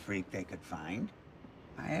every freak they could find.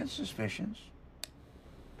 I had suspicions,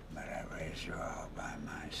 but I raised her all by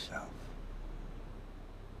myself.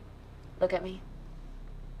 Look at me.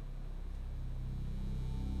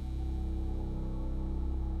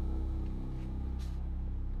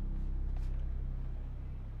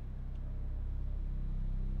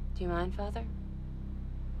 Do you mind, Father?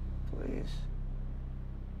 Please.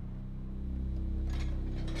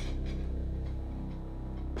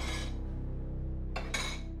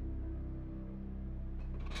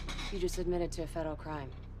 You just admitted to a federal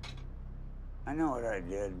crime. I know what I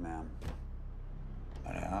did, ma'am.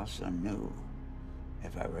 But I also knew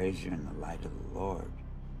if I raised her in the light of the Lord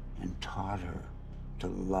and taught her to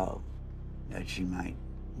love, that she might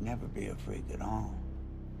never be a freak at all.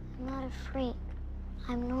 I'm not a freak.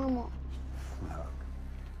 I'm normal. Look,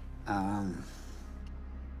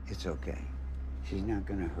 it's okay. She's not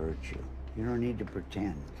gonna hurt you. You don't need to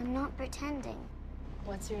pretend. I'm not pretending.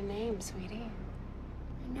 What's your name, sweetie?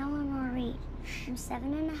 I know I'm Reed. I'm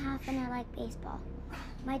 7.5 and I like baseball.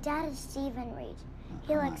 My dad is Stephen Reed.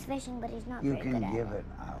 He likes fishing, but he's not You very good can at give it. it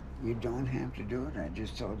up. You don't have to do it. I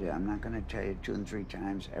just told you. I'm not gonna tell you 2 and 3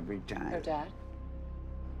 times every time. Her dad?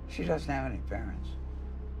 She doesn't have any parents.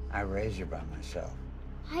 I raised her by myself.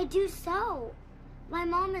 I do so. My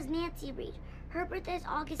mom is Nancy Reed. Her birthday is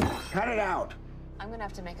August 5th. Cut it out! I'm gonna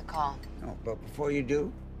have to make a call. No, but before you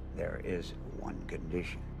do, there is one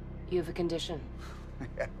condition. You have a condition.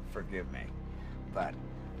 Forgive me, but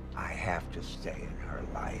I have to stay in her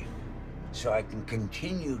life so I can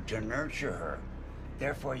continue to nurture her.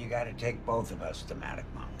 Therefore, you gotta take both of us to Maddock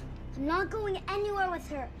Mountain. I'm not going anywhere with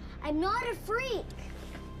her. I'm not a freak.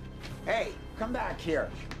 Hey, come back here.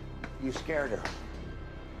 You scared her.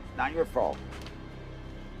 Not your fault.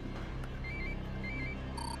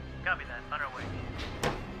 Copy that. On our way.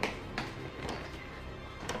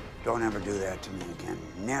 Don't ever do that to me again.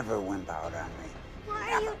 Never wimp out on me.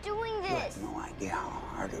 Why are you doing You this? have no idea how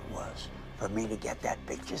hard it was for me to get that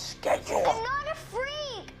picture scheduled. I'm not a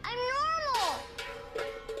freak. I'm normal.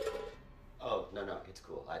 Oh, no, it's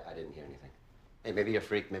cool. I didn't hear anything. Hey, maybe you're a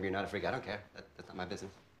freak, maybe you're not a freak. I don't care. That's not my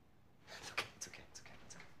business. It's okay.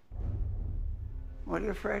 What are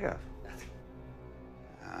you afraid of? Nothing.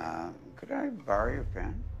 Could I borrow your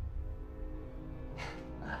pen?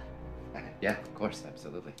 Yeah, of course,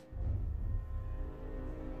 absolutely.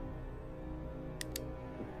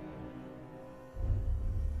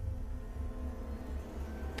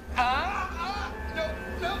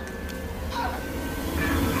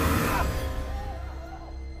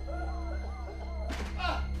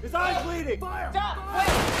 His eye's bleeding! Fire! Stop! Wait!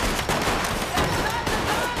 That's not the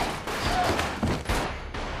time!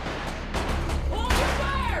 Hold your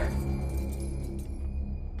fire!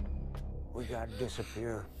 We gotta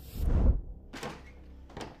disappear.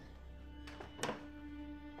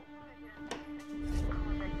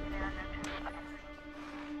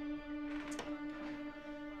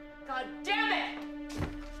 God damn it!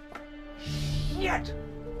 Shit!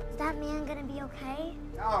 Is that man gonna be okay?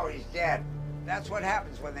 No, he's dead. That's what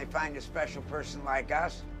happens when they find a special person like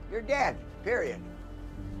us. You're dead, period.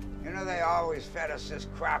 You know, they always fed us this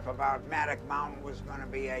crap about Maddock Mountain was gonna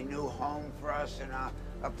be a new home for us and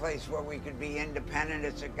a place where we could be independent.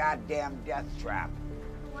 It's a goddamn death trap.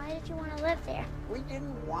 Why did you want to live there? We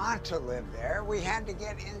didn't want to live there. We had to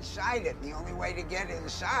get inside it. The only way to get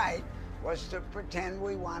inside was to pretend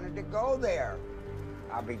we wanted to go there.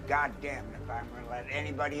 I'll be goddamned if I'm gonna let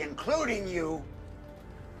anybody, including you,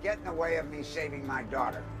 get in the way of me saving my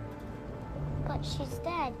daughter. But she's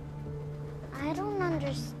dead. I don't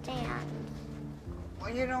understand. Well,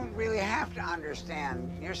 you don't really have to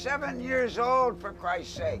understand. You're 7 years old, for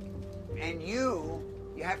Christ's sake. And you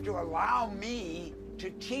have to allow me to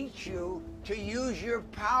teach you to use your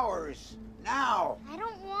powers now. I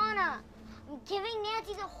don't wanna. I'm giving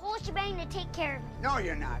Nancy the whole shebang to take care of me. No,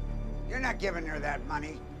 you're not. You're not giving her that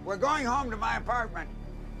money. We're going home to my apartment.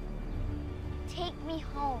 Take me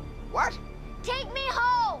home. What? Take me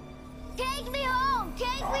home! Take me home! Take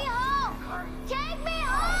me home! Take me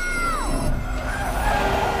home!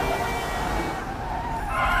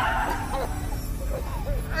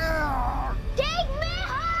 Take me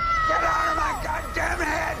home! Get out of my goddamn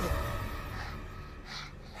head!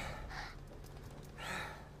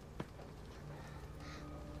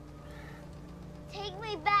 Take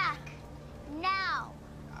me back. Now.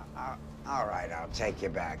 All right, I'll take you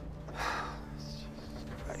back. Jesus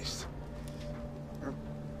Christ.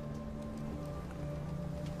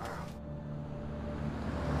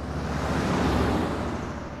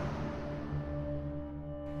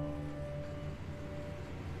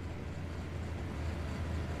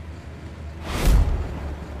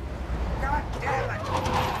 God damn it!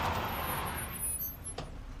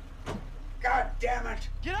 God damn it!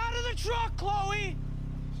 Get out of the truck, Chloe!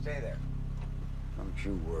 Stay there. Don't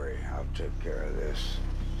you worry, I'll take care of this.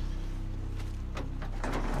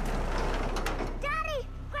 Daddy!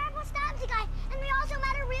 Grandpa stabbed the guy, and we also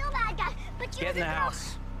met a real bad guy. But you Get in the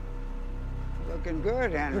house. Looking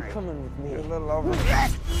good, Henry. You're coming with me. You're a little over.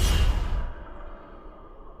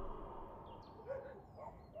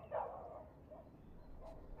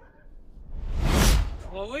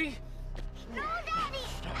 Chloe? No, Daddy!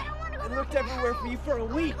 I don't want to go I back looked to the everywhere house. for you for a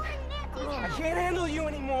week. I wanna go to Nancy's I house. can't handle you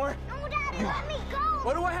anymore. No, Daddy! Daddy, let me go!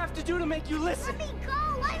 What do I have to do to make you listen? Let me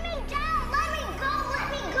go! Let me down! Let me go!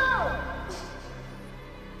 Let me go!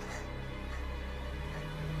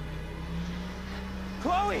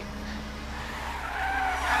 Chloe!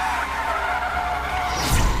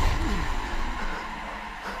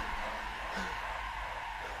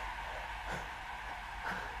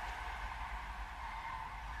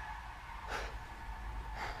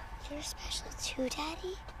 You're special too,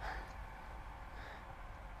 Daddy?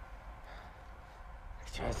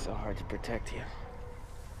 I tried so hard to protect you.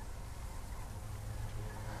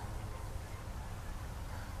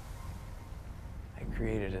 I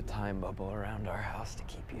created a time bubble around our house to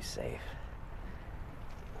keep you safe.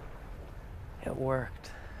 It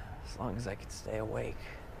worked, as long as I could stay awake.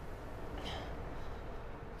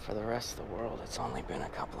 For the rest of the world, it's only been a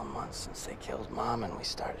couple of months since they killed Mom and we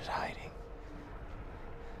started hiding.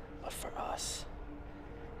 But for us,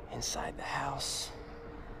 inside the house,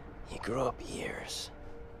 you grew up years.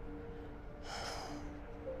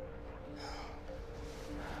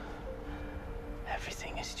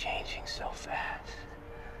 Everything is changing so fast.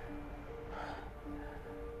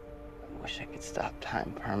 I wish I could stop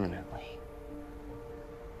time permanently.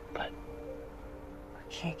 But I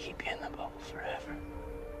can't keep you in the bubble forever.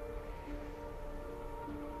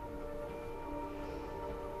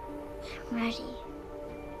 I'm ready.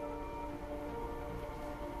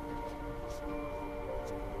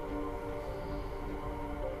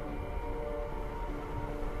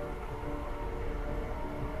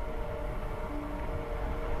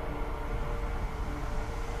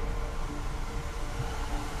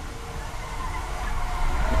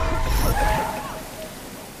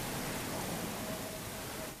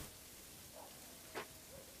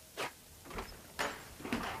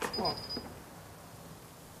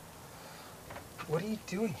 What are you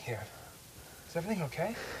doing here? Is everything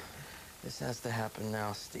okay? This has to happen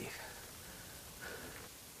now, Steve.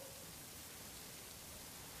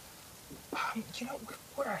 You know,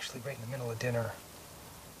 we're actually right in the middle of dinner.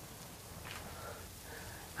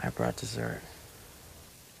 I brought dessert.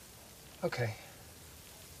 Okay.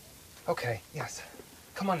 Okay, yes.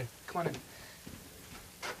 Come on in, come on in.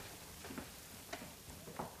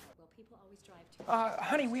 Well, people always drive to...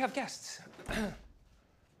 Honey, we have guests.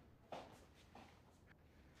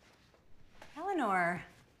 Eleanor.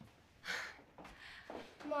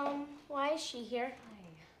 Mom, why is she here?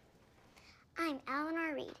 I'm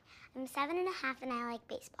Eleanor Reed. I'm 7.5 and I like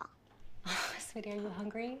baseball. Oh, sweetie, are you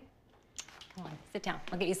hungry? Come on, sit down.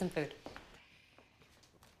 I'll get you some food.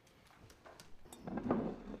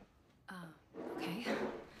 Okay.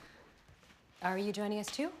 Are you joining us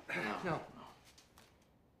too? No.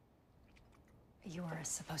 You are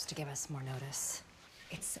supposed to give us more notice.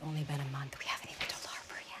 It's only been a month. We haven't even told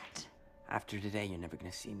Harper yet. After today, you're never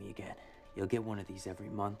gonna see me again. You'll get one of these every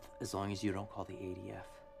month, as long as you don't call the ADF.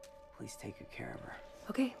 Please take good care of her.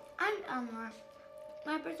 Okay. I'm Eleanor.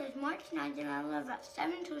 My birthday's March 9th and I live at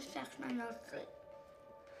 726 Monroe Street.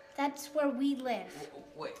 That's where we live.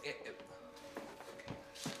 Wait,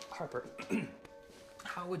 Harper,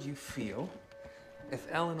 how would you feel if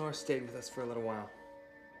Eleanor stayed with us for a little while?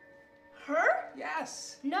 Her?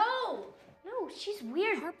 Yes. No! No, she's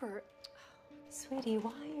weird. Harper, sweetie,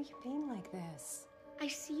 why are you being like this? I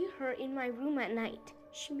see her in my room at night.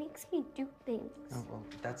 She makes me do things. Oh, well,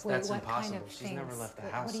 that's Wait, what impossible. kind of She's never things? left the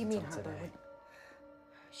What house do you mean, until Harper? today.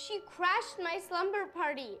 She crashed my slumber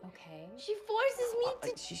party. Okay. She forces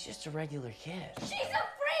me to... She's just a regular kid. She's a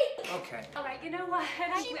freak! Okay. All right, you know what?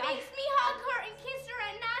 She makes me hug her and kiss her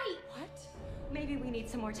at night. What? Maybe we need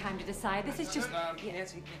some more time to decide. This is just...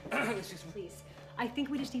 Nancy, excuse me. Please. I think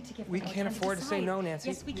we just need to give her We more can't time afford to say decide. no, Nancy.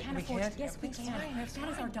 Yes, we can We afford can't? to. Yes, we It's can. fine, it's That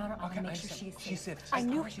is fine. our daughter. I want to Okay, make I sure understand. she's She's safe. safe. I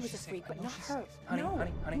knew Honey, she was a she's freak, safe. but I know not she's her. safe. Honey, No,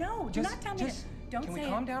 honey. no, do not tell me that. Don't Can we say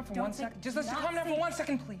calm it. down for Don't one say- second? Just do let's not calm down say for it. 1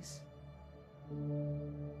 second, please.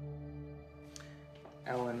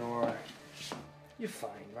 Eleanor, you're fine,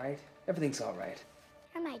 right? Everything's all right.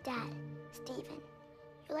 You're my dad, Steven.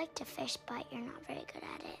 You like to fish, but you're not very good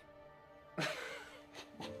at it.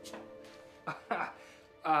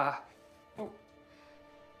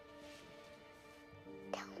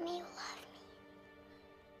 Tell me you love me.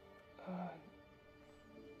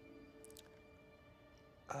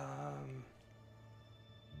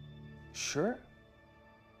 Sure.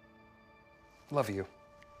 Love you.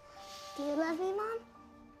 Do you love me, Mom?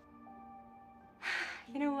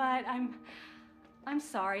 You know what? I'm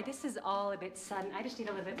sorry. This is all a bit sudden. I just need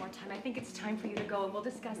a little bit more time. I think it's time for you to go, and we'll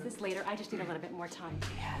discuss this later. I just need a little bit more time.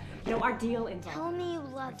 No, our deal involved. Tell me you Our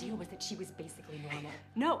love deal me. was that she was basically normal.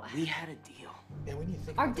 No. We had a deal. And when you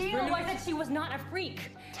think Our deal was that she was not a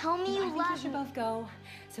freak. Tell me you I think love you should me. both go,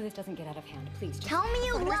 so this doesn't get out of hand. Please, just Tell me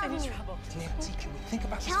you avoid love any me. trouble. Nancy, can we think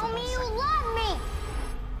about this Tell for me 1 you second? love me.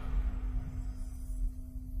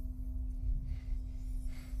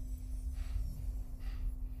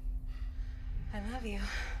 I love you.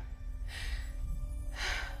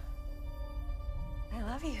 I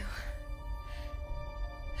love you.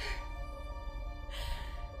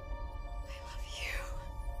 I love you.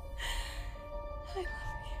 I love you.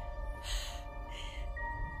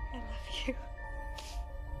 I love you.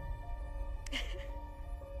 I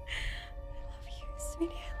love you,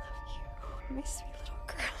 sweetie. I love you. My sweet little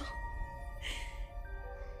girl.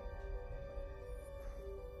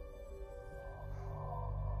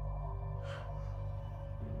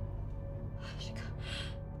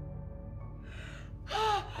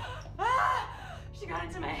 She got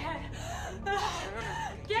into my head.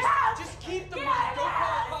 Get out! Just keep the Get money. out of Don't my call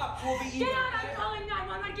house! the cops. We'll be even. Get out! I'm calling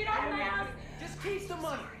 911. Get out of my house! Just keep the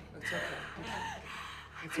money. It's okay.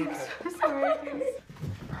 It's I'm okay. so sorry.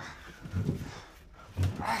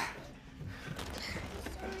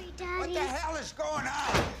 Sorry, Daddy. What the hell is going on?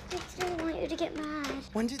 I didn't want you to get mad.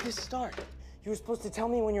 When did this start? You were supposed to tell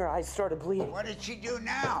me when your eyes started bleeding. What did she do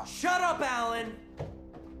now? Shut up, Alan.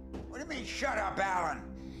 What do you mean, shut up, Alan?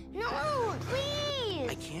 No, please.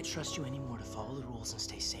 I can't trust you anymore to follow the rules and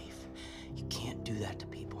stay safe. You can't do that to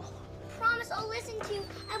people. Promise I'll listen to you.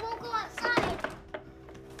 I won't go outside.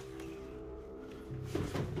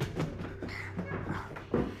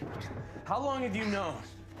 How long have you known?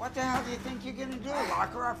 What the hell do you think you're gonna do?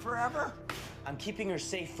 Lock her up forever? I'm keeping her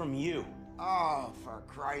safe from you. Oh, for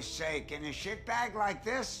Christ's sake, in a shitbag like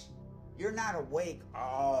this? You're not awake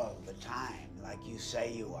all the time like you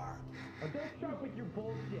say you are. Don't start with your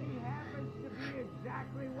bullshit. He happens to be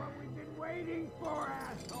exactly what we've been waiting for,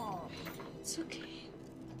 asshole. It's okay.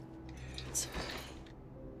 It's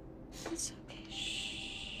okay. It's okay.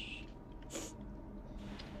 Shh.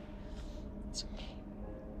 It's okay.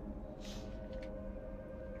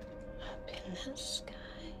 Up in the sky,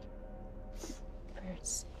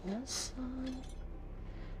 birds sing a song.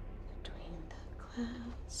 Between the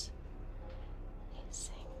clouds, they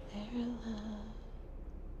sing their love.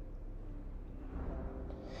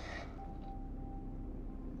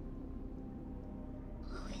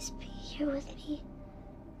 Always be here with me,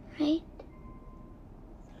 right?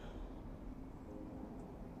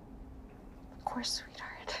 Of course,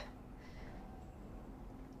 sweetheart.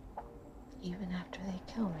 Even after they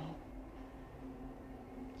kill me,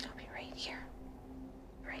 I'll be right here.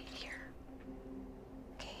 Right here.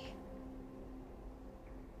 Okay?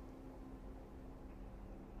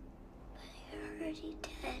 But you're already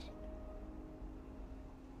dead.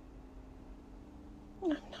 I'm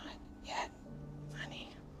not yet, honey.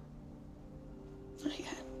 Not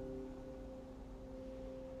yet.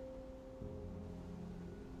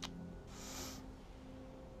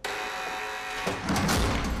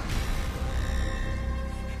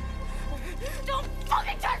 Don't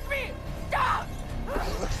fucking touch me! Stop!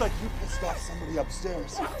 It looks like you pissed off somebody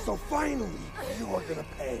upstairs. So finally, you are gonna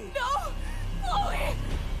pay. No! Chloe!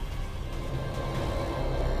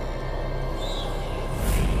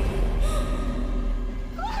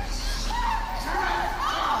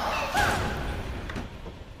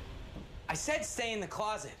 I said stay in the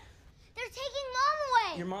closet. They're taking Mom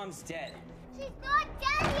away. Your mom's dead. She's not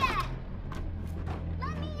dead yet.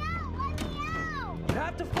 Let me out. Let me out. You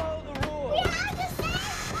have to follow the rules. We have to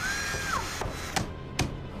save Mom.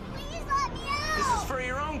 Please let me out. This is for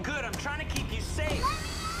your own good. I'm trying to keep you safe. Let me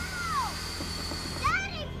out.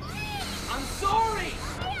 Daddy, please. I'm sorry.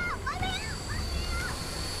 Let me out. Let me out. Let me out.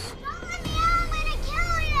 Don't let me out. I'm gonna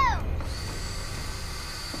kill you.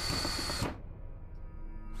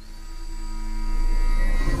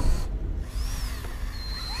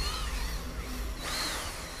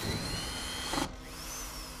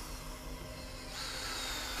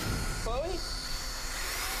 Chloe?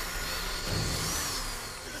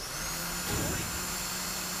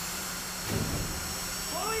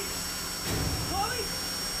 Chloe? Chloe?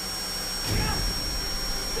 Yeah!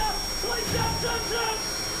 Stop! Chloe, stop!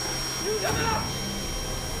 You come out!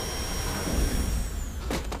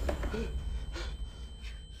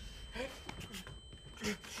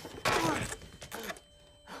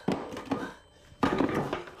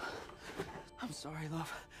 I'm sorry,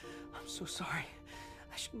 love. I'm so sorry.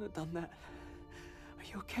 I shouldn't have done that. Are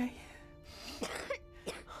you okay?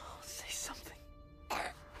 Say something.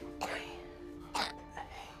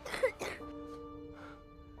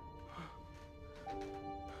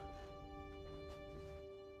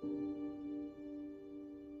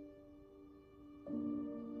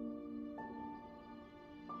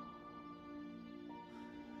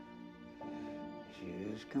 She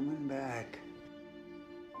is coming back.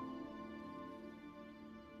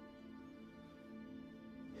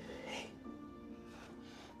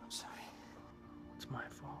 I'm sorry. It's my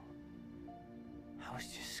fault. I was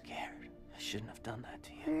just scared. I shouldn't have done that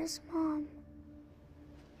to you. Where's Mom?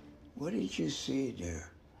 What did you see, dear?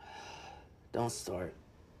 Don't start.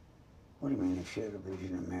 What do you mean, if she had a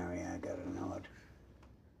vision of Mary, I gotta know it?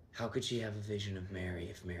 How could she have a vision of Mary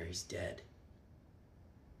if Mary's dead?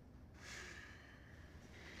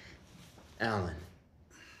 Alan.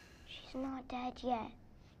 She's not dead yet.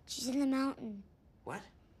 She's in the mountain. What?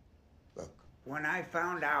 Look, when I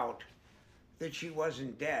found out that she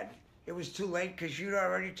wasn't dead, it was too late because you'd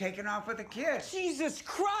already taken off with the kids. Jesus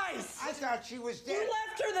Christ! I thought she was dead. You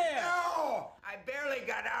left her there! No! I barely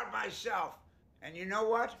got out myself. And you know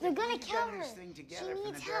what? They're If gonna we'd kill done this her. thing She together from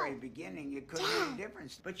the needs very help. beginning, it couldn't have made a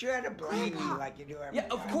difference. But you had to blame me like you do every Yeah,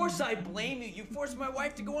 of time. course I blame you. You forced my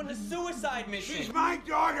wife to go on a suicide mission. She's my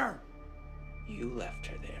daughter! You left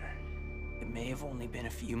her there. It may have only been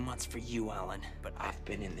a few months for you, Alan, but I've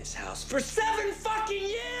been in this house for 7 fucking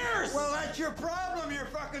years! Well, that's your problem. You're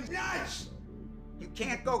fucking nuts! You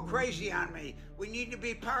can't go crazy on me. We need to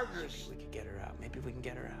be partners. We could get her out. Maybe we can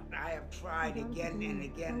get her out. I have tried again and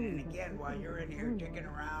again and again while you're in here dicking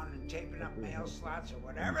around and taping up mail slots or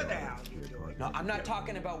whatever the hell you're doing. No, I'm not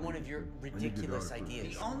talking about one of your ridiculous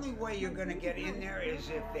ideas. The only way you're gonna get in there is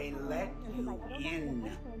if they let you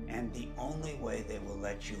in. And the only way they will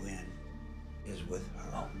let you in is with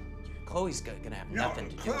her. Chloe's gonna have nothing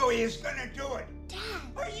to do with it. Chloe is gonna do it. Dad!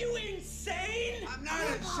 Are you insane? I'm not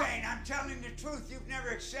insane. I'm telling the truth. You've never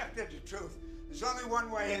accepted the truth. There's only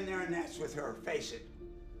one way in there, and that's with her. Face it.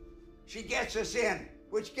 She gets us in,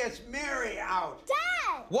 which gets Mary out.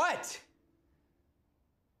 Dad! What?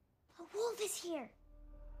 A wolf is here.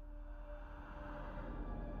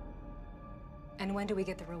 And when do we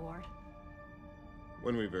get the reward?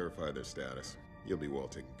 When we verify their status, you'll be well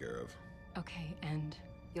taken care of. Okay, and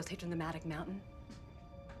you'll take them to Maddock Mountain?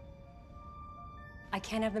 I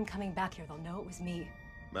can't have them coming back here. They'll know it was me.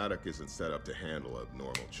 Maddock isn't set up to handle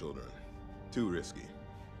abnormal children. Too risky.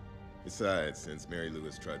 Besides, since Mary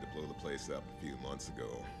Lewis tried to blow the place up a few months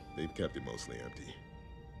ago, they've kept it mostly empty.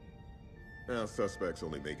 Now, suspects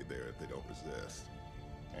only make it there if they don't resist.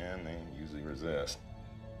 And they usually resist.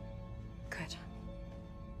 Good.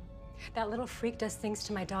 That little freak does things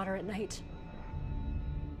to my daughter at night.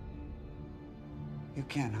 You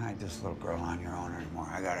can't hide this little girl on your own anymore.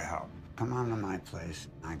 I gotta help. Come on to my place.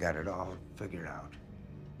 I got it all figured out.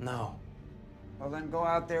 No. Well, then go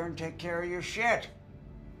out there and take care of your shit.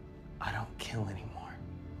 I don't kill anymore.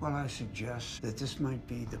 Well, I suggest that this might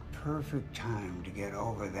be the perfect time to get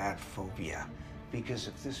over that phobia. Because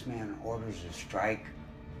if this man orders a strike,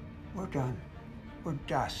 we're done. We're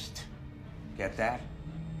dust. Get that?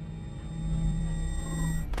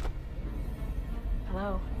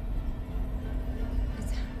 Hello?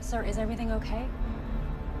 Sir, is everything okay?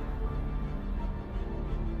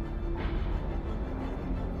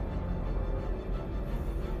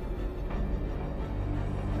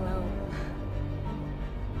 Hello?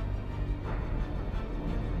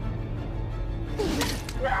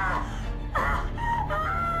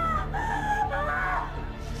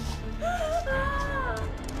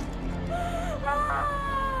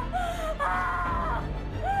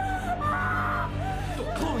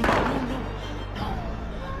 Chloe, no.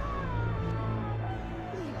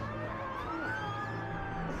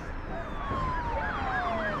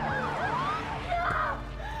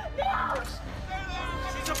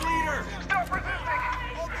 She's a bleeder! Stop resisting!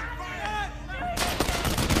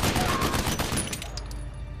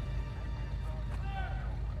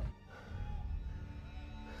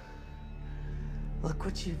 Look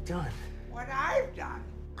what you've done. What I've done?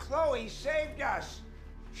 Chloe saved us.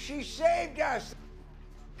 She saved us.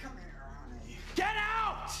 Come here, honey. Get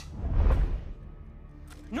out!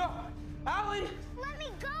 No! Alan! Let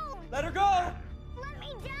me go! Let her go! Let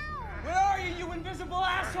me down! Where are you, you invisible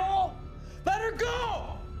asshole? Let her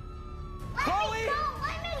go! Let Chloe! me go!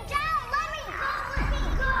 Let me down! Let me go! Let me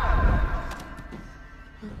go!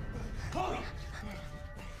 Chloe!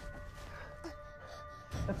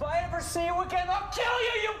 If I ever see you again, I'll kill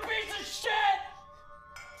you, you piece of shit!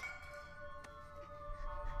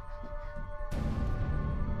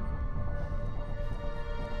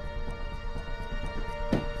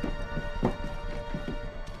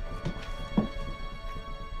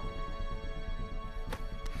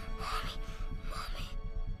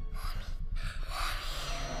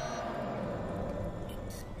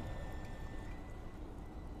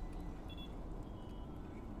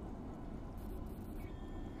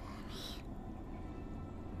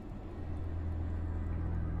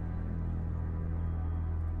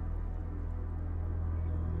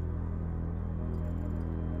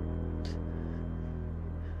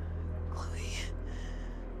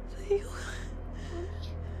 you?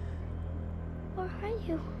 Where are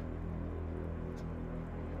you?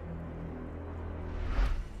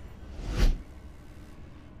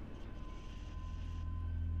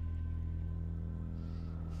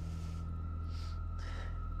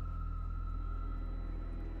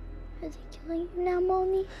 Are they killing you now,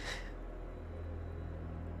 Mommy?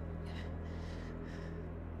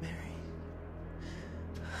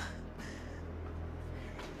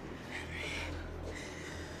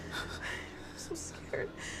 I'm so scared.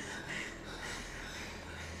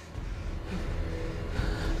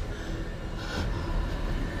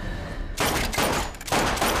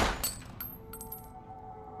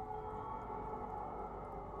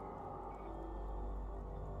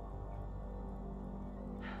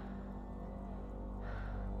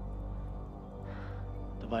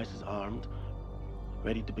 Device is armed,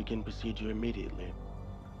 ready to begin procedure immediately.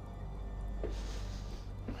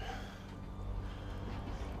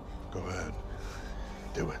 Go ahead.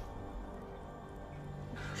 Do it.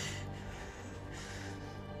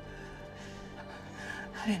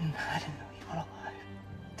 I didn't know you were alive.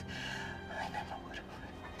 I never would have.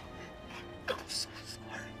 I'm so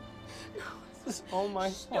sorry. No. This is all my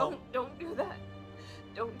fault. Don't do that.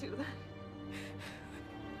 Don't do that.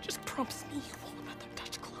 Just promise me you won't let them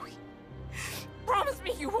touch Chloe. Promise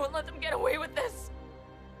me you won't let them get away with this.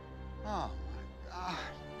 Oh, my God.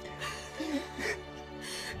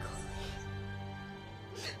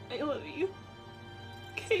 I love you.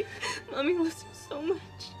 Okay? Mommy loves you so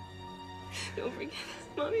much. Don't forget this.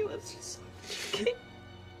 Mommy loves you so much, okay?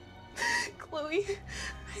 Chloe,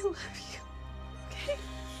 I love you. Okay?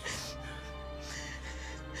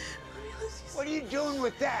 Mommy loves you so much. What are you doing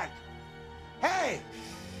with that? Hey!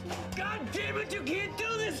 God damn it, you can't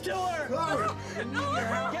do this to her! Chloe! No!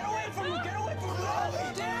 Get away from her! Get away from her!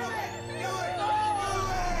 Chloe, Damn it! do it!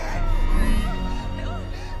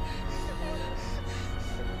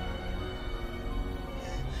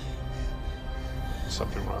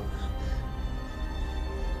 Something wrong?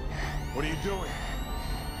 What are you doing?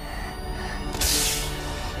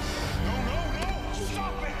 No!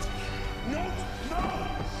 Stop it! No!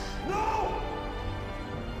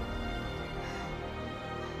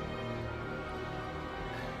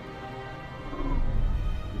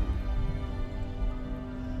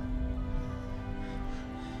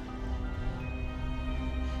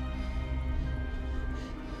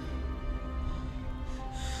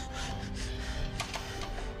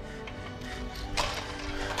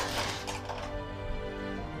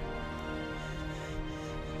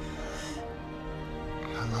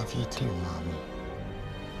 I love you too, Mommy.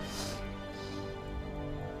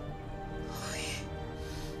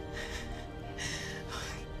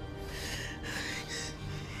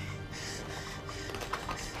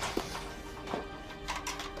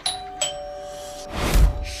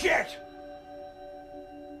 Shit!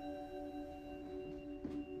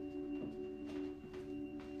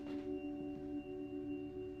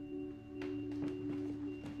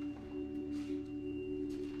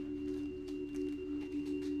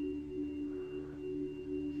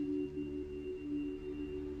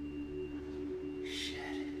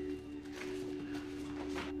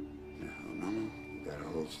 No, you gotta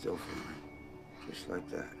hold still for me. Just like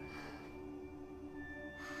that.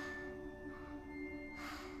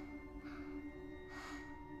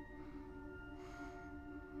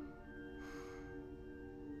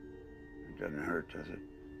 It doesn't hurt, does it?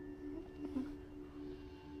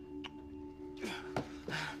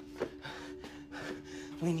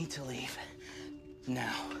 We need to leave.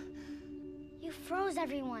 Now. You froze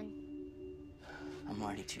everyone. I'm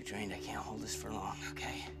already too drained. I can't hold this for long,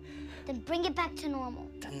 okay? Then bring it back to normal.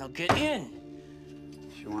 Then they'll get in.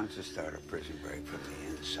 She wants to start a prison break from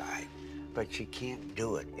the inside, but she can't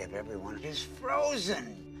do it if everyone is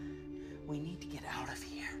frozen. We need to get out of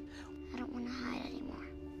here. I don't want to hide anymore.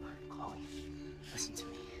 Chloe, listen to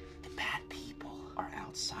me. The bad people are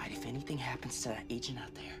outside. If anything happens to that agent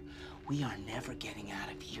out there, we are never getting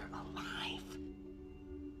out of here alive.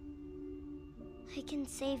 I can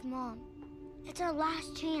save Mom. It's our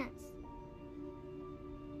last chance.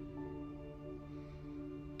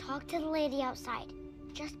 Talk to the lady outside.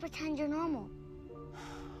 Just pretend you're normal.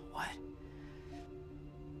 What?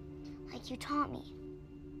 Like you taught me.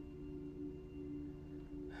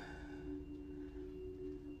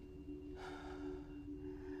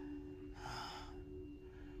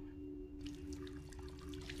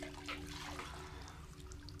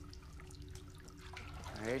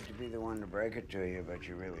 I hate to be the one to break it to you, but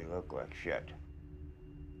you really look like shit.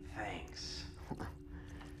 Thanks.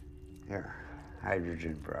 Here,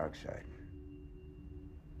 hydrogen peroxide.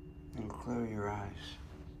 And clear your eyes.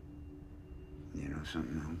 You know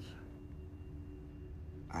something else?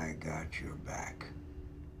 I got your back.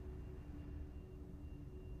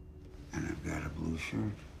 And I've got a blue shirt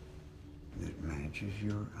that matches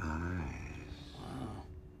your eyes. Wow.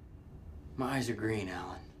 My eyes are green,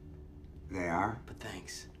 Alan. They are? But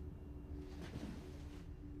thanks.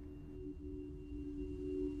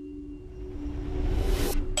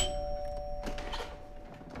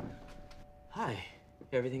 Hi.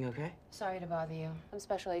 Everything okay? Sorry to bother you. I'm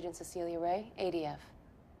Special Agent Cecilia Ray, ADF.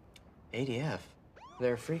 ADF?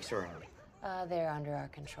 There are freaks around. They're under our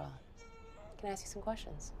control. Can I ask you some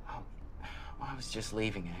questions? Oh, well, I was just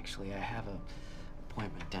leaving, actually. I have an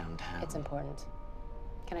appointment downtown. It's important.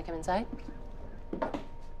 Can I come inside?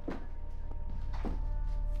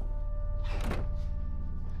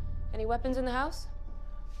 Any weapons in the house?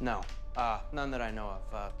 No. None that I know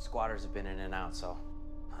of. Squatters have been in and out, so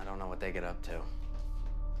I don't know what they get up to.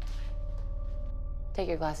 Take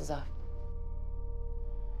your glasses off.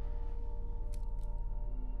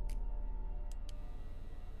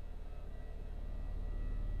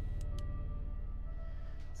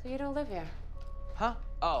 So you don't live here? Huh?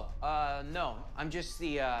 Oh, no. I'm just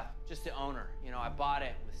the owner. You know, I bought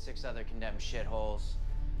it with 6 other condemned shitholes.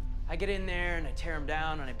 I get in there and I tear them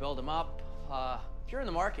down and I build them up. If you're in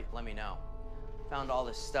the market, let me know. Found all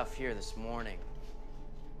this stuff here this morning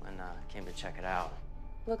when came to check it out.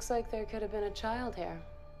 Looks like there could have been a child here.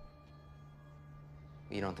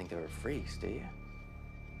 You don't think they were freaks, do you?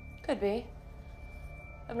 Could be.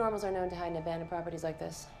 Abnormals are known to hide in abandoned properties like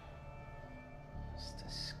this. It's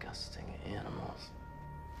disgusting animals.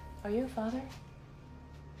 Are you a father?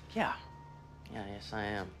 Yeah. Yeah, yes, I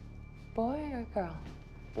am. Boy or girl?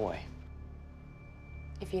 Boy.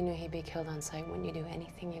 If you knew he'd be killed on sight, wouldn't you do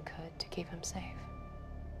anything you could to keep him safe?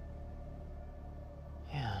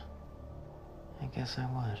 Yeah. I guess I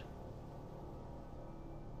would.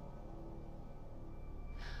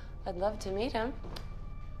 I'd love to meet him.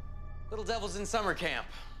 Little Devil's in summer camp.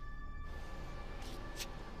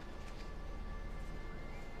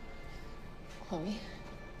 Chloe,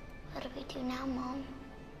 What do we do now, Mom?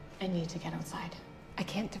 I need to get outside. I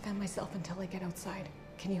can't defend myself until I get outside.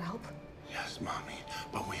 Can you help? Yes, Mommy,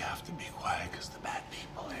 but we have to be quiet because the bad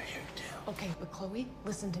people are here too. Okay, but Chloe,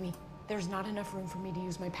 listen to me. There's not enough room for me to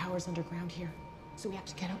use my powers underground here. So we have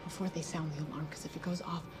to get out before they sound the alarm, because if it goes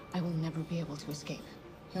off, I will never be able to escape.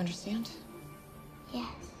 You understand? Yes.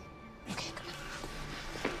 Okay, come on.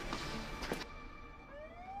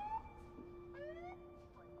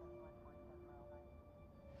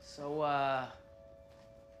 So,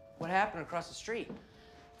 what happened across the street?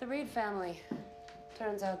 The Reed family.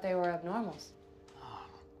 Turns out they were abnormals. Oh,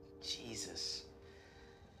 Jesus.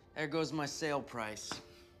 There goes my sale price.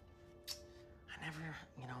 I never,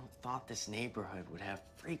 thought this neighborhood would have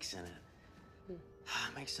freaks in it.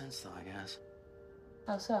 Makes sense, though, I guess.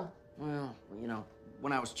 How so? Well,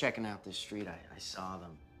 when I was checking out this street, I saw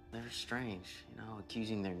them. They were strange,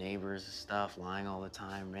 accusing their neighbors of stuff, lying all the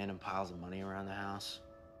time, random piles of money around the house.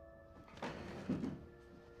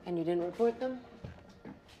 And you didn't report them?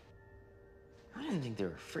 I didn't think they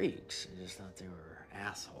were freaks. I just thought they were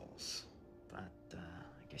assholes. But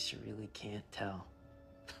I guess you really can't tell.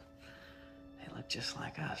 They look just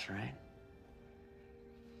like us, right?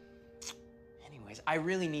 Anyways, I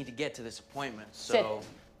really need to get to this appointment, so...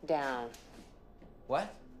 Sit down.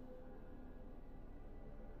 What?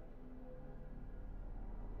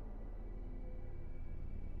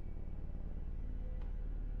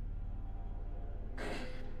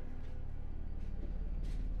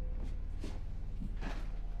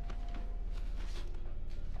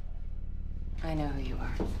 I know who you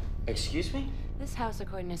are. Excuse me? This house,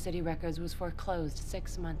 according to city records, was foreclosed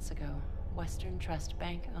 6 months ago. Western Trust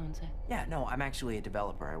Bank owns it. Yeah, no, I'm actually a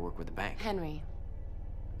developer. I work with the bank. Henry.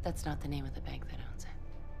 That's not the name of the bank that owns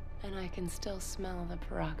it. And I can still smell the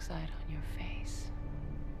peroxide on your face.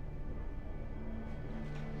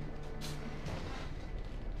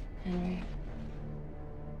 Henry.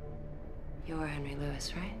 You're Henry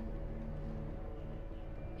Lewis, right?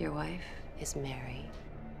 Your wife is Mary.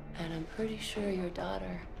 And I'm pretty sure your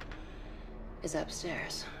daughter is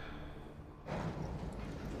upstairs.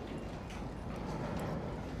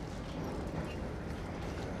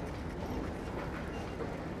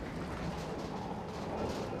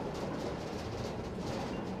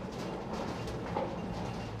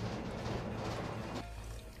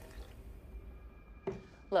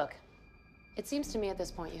 Look, it seems to me at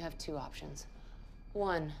this point you have 2 options.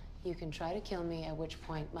 1, you can try to kill me, at which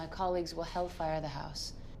point my colleagues will hellfire the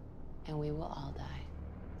house, and we will all die.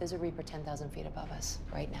 There's a Reaper 10,000 feet above us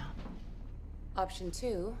right now. Option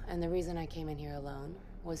 2, and the reason I came in here alone,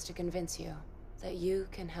 was to convince you that you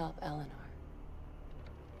can help Eleanor.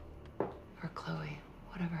 Or Chloe,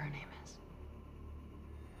 Whatever her name is.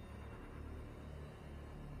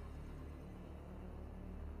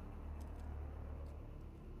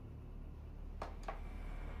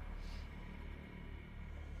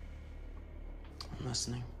 I'm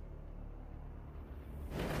listening.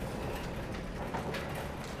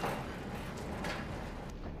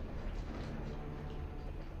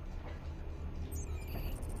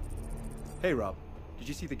 Hey, Rob. Did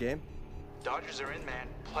you see the game? Dodgers are in, man.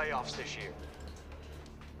 Playoffs this year.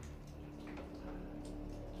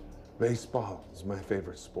 Baseball is my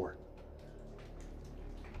favorite sport.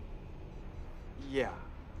 Yeah.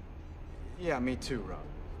 Yeah, me too, Rob.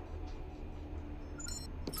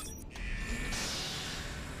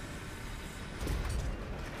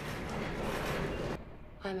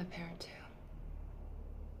 I'm a parent too.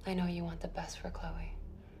 I know you want the best for Chloe.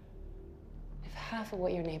 If half of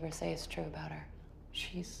what your neighbors say is true about her,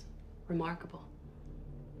 she's remarkable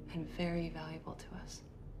and very valuable to us.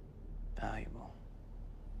 Valuable.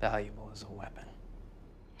 Valuable as a weapon.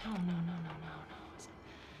 No.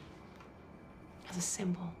 As a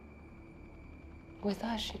symbol. With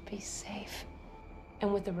us, she'd be safe.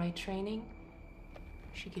 And with the right training,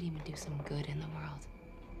 she could even do some good in the world.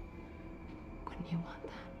 Wouldn't you want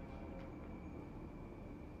that?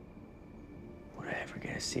 Would I ever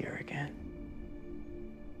get to see her again?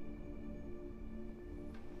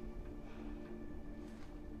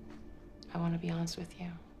 I want to be honest with you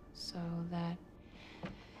so that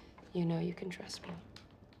you know you can trust me.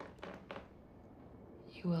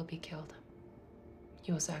 You will be killed.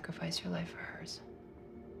 You will sacrifice your life for hers.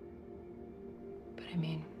 But I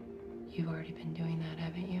mean, you've already been doing that,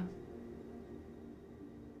 haven't you?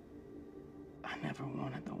 I never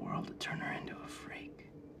wanted the world to turn her into a freak.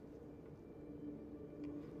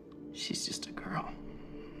 She's just a girl.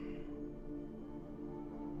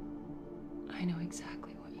 I know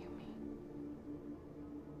exactly what you mean.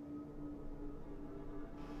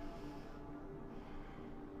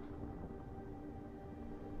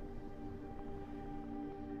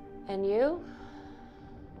 And you?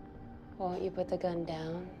 Won't you put the gun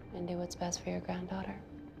down and do what's best for your granddaughter?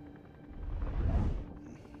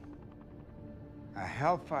 A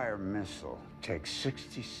Hellfire missile takes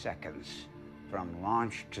 60 seconds from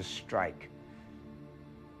launch to strike.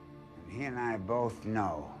 And he and I both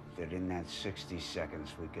know that in that 60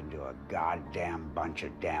 seconds we can do a goddamn bunch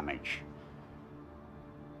of damage.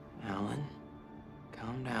 Alan,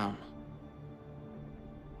 calm down.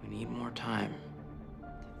 We need more time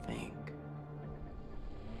to think.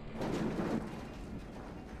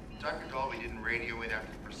 Dr. Galway didn't radio in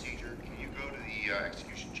after the procedure. Can you go to the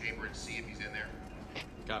execution chamber and see if he's in there?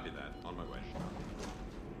 Copy that. On my way.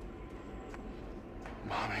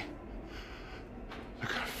 Mommy, they're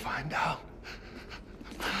gonna find out.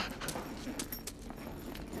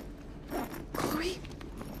 Chloe?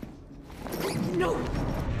 No!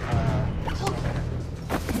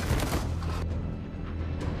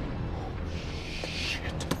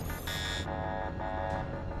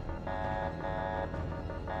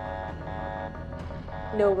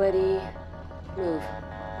 Nobody move.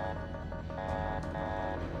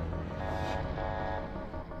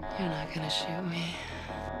 You're not gonna shoot me.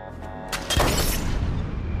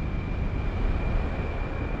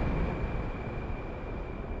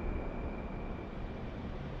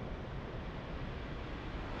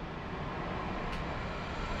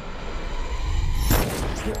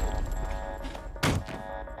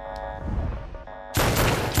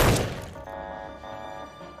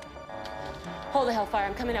 Hold the Hellfire,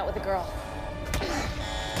 I'm coming out with the girl.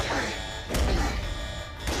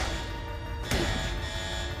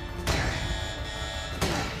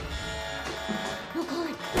 No,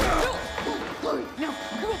 Chloe! No! Chloe, no!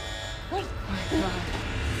 Come on! Wait! Oh my God.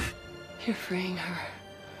 You're freeing her.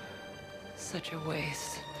 Such a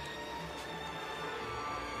waste.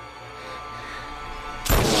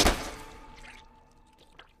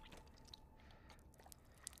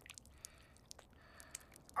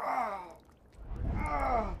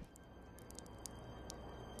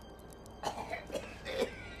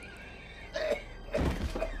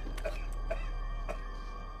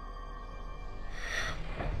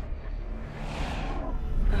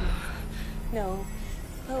 No.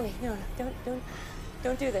 Chloe, no,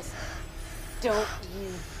 don't do this. Don't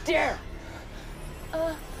you dare!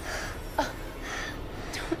 Don't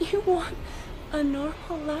you want a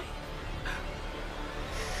normal life?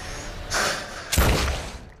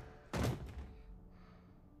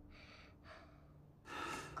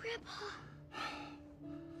 Grandpa.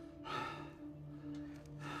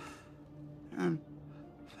 I'm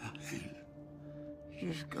fine.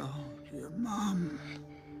 Just go to your mom.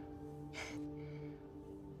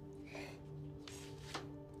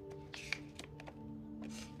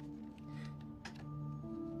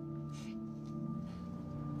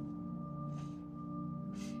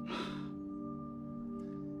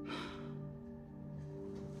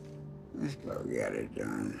 Let's go get it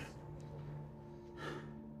done.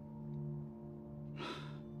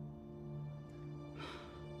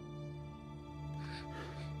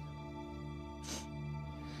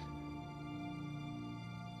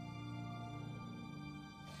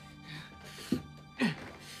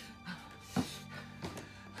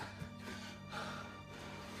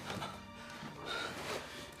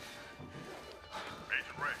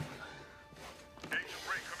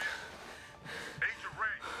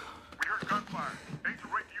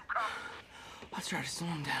 Try to slow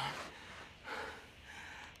him down.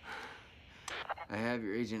 I have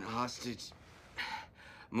your agent hostage.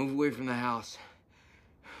 Move away from the house.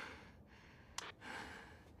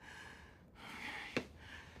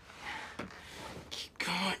 Keep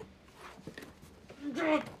going.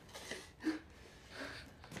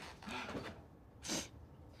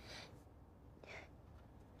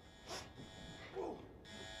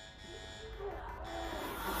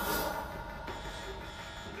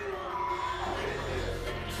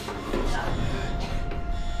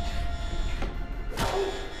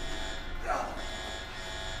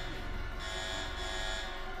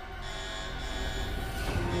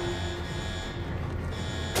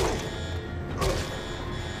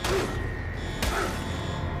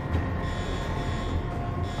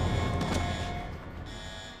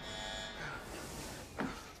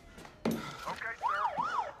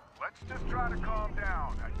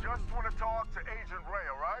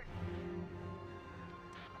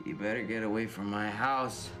 You better get away from my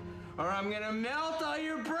house, or I'm gonna melt all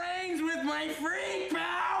your brains with my freak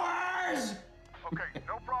powers! Okay,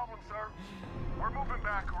 no problem, sir. We're moving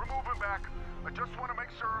back. I just want to make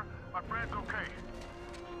sure my friend's okay.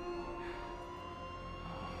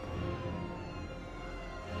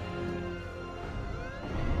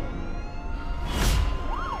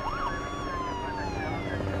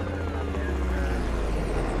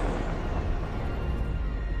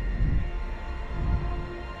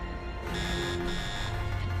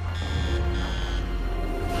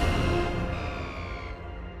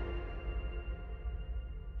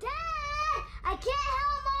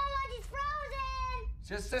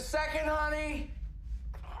 Just a second, honey.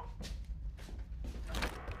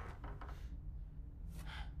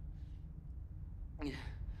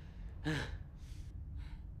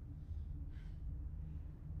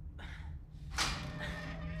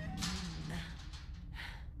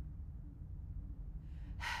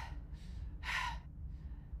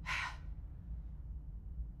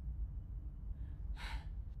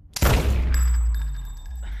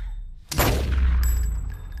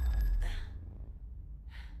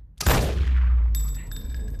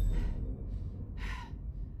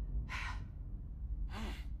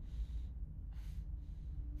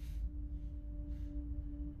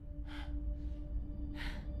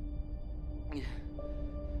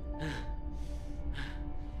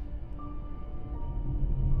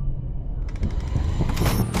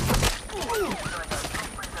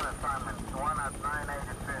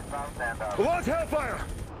 Launch Hellfire!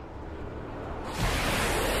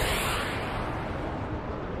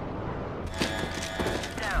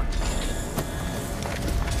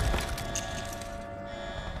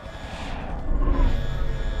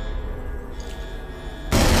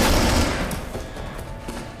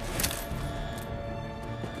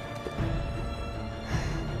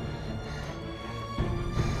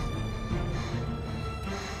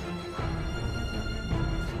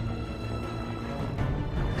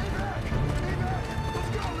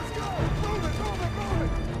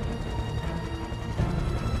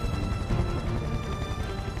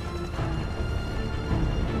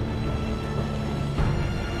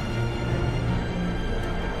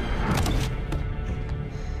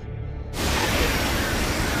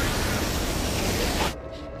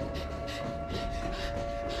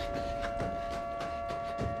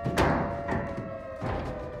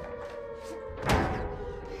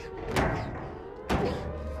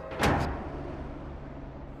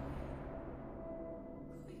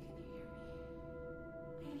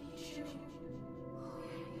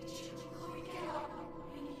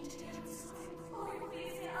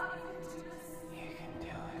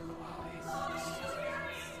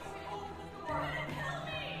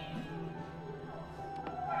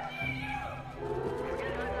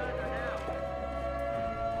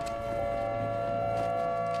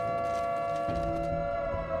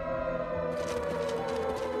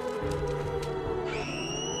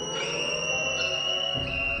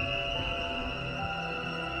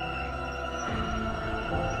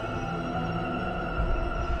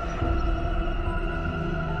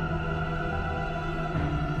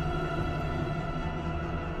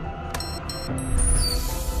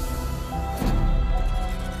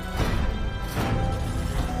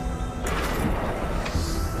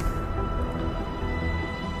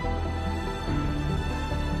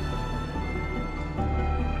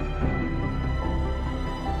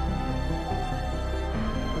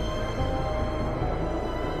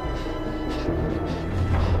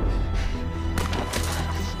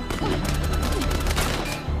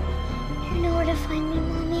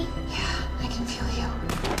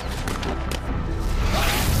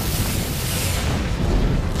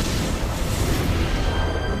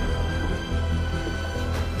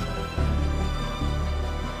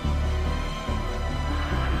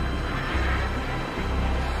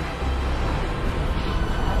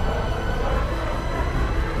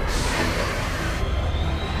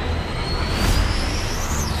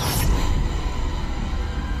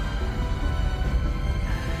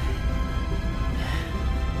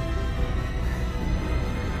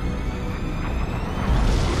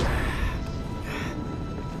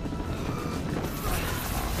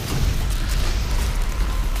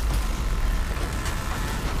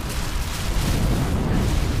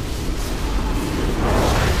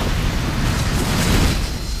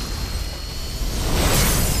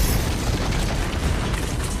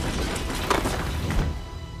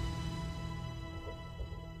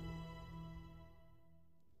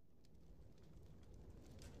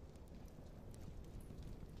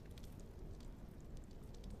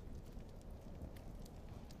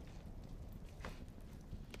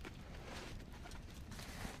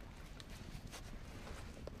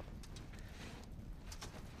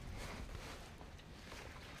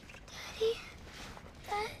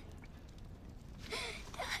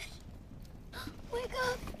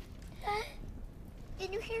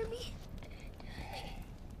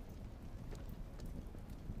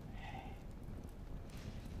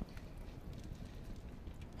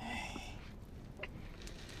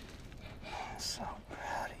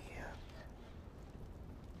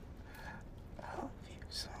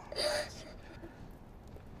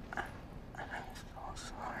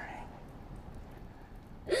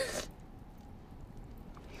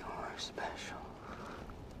 special.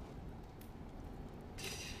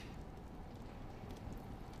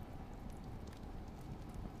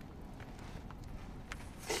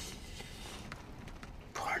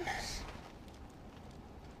 Poorness.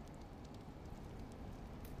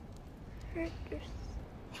 Hurt yourself.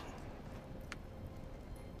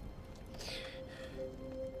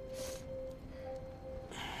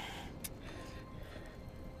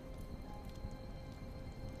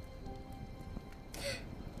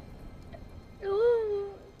 No.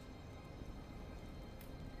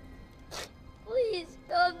 Please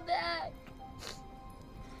come back.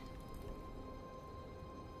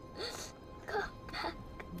 Come back.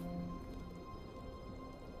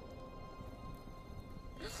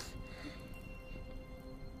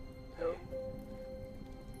 No.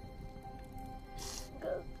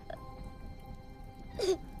 Come back.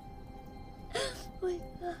 Wake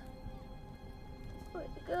up.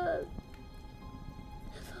 Wake up.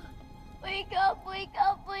 Wake up, wake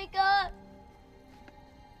up, wake up!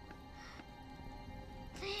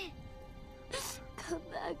 Please. Come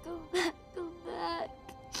back, come back, come back.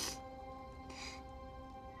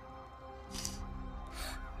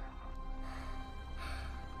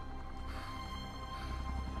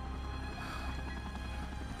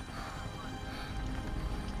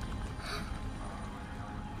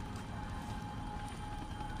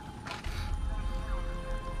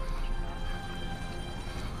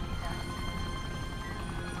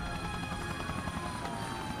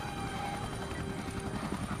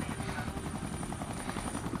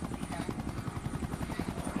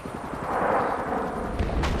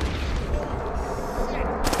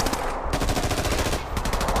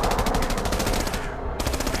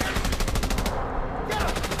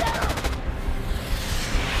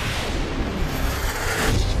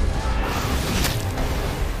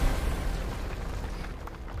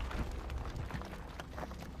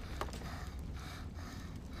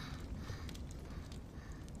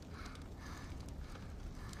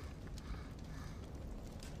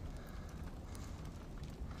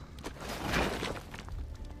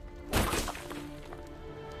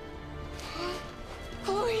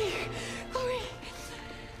 Chloe! Chloe!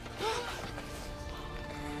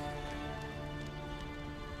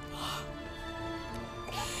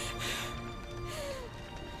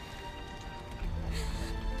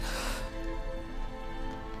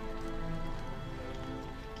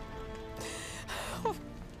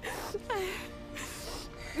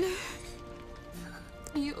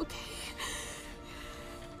 Are you okay?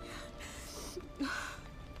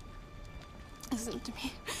 Listen to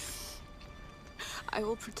me. I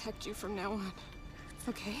will protect you from now on,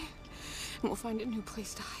 okay? And we'll find a new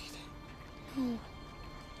place to hide. No.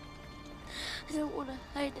 I don't want to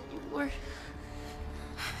hide anymore.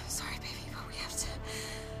 Sorry, baby, but we have to.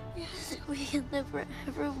 We can live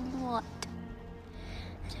wherever we want.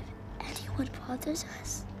 And if anyone bothers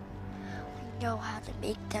us, we know how to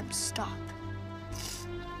make them stop.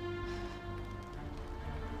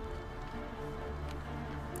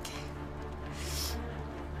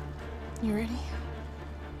 You ready?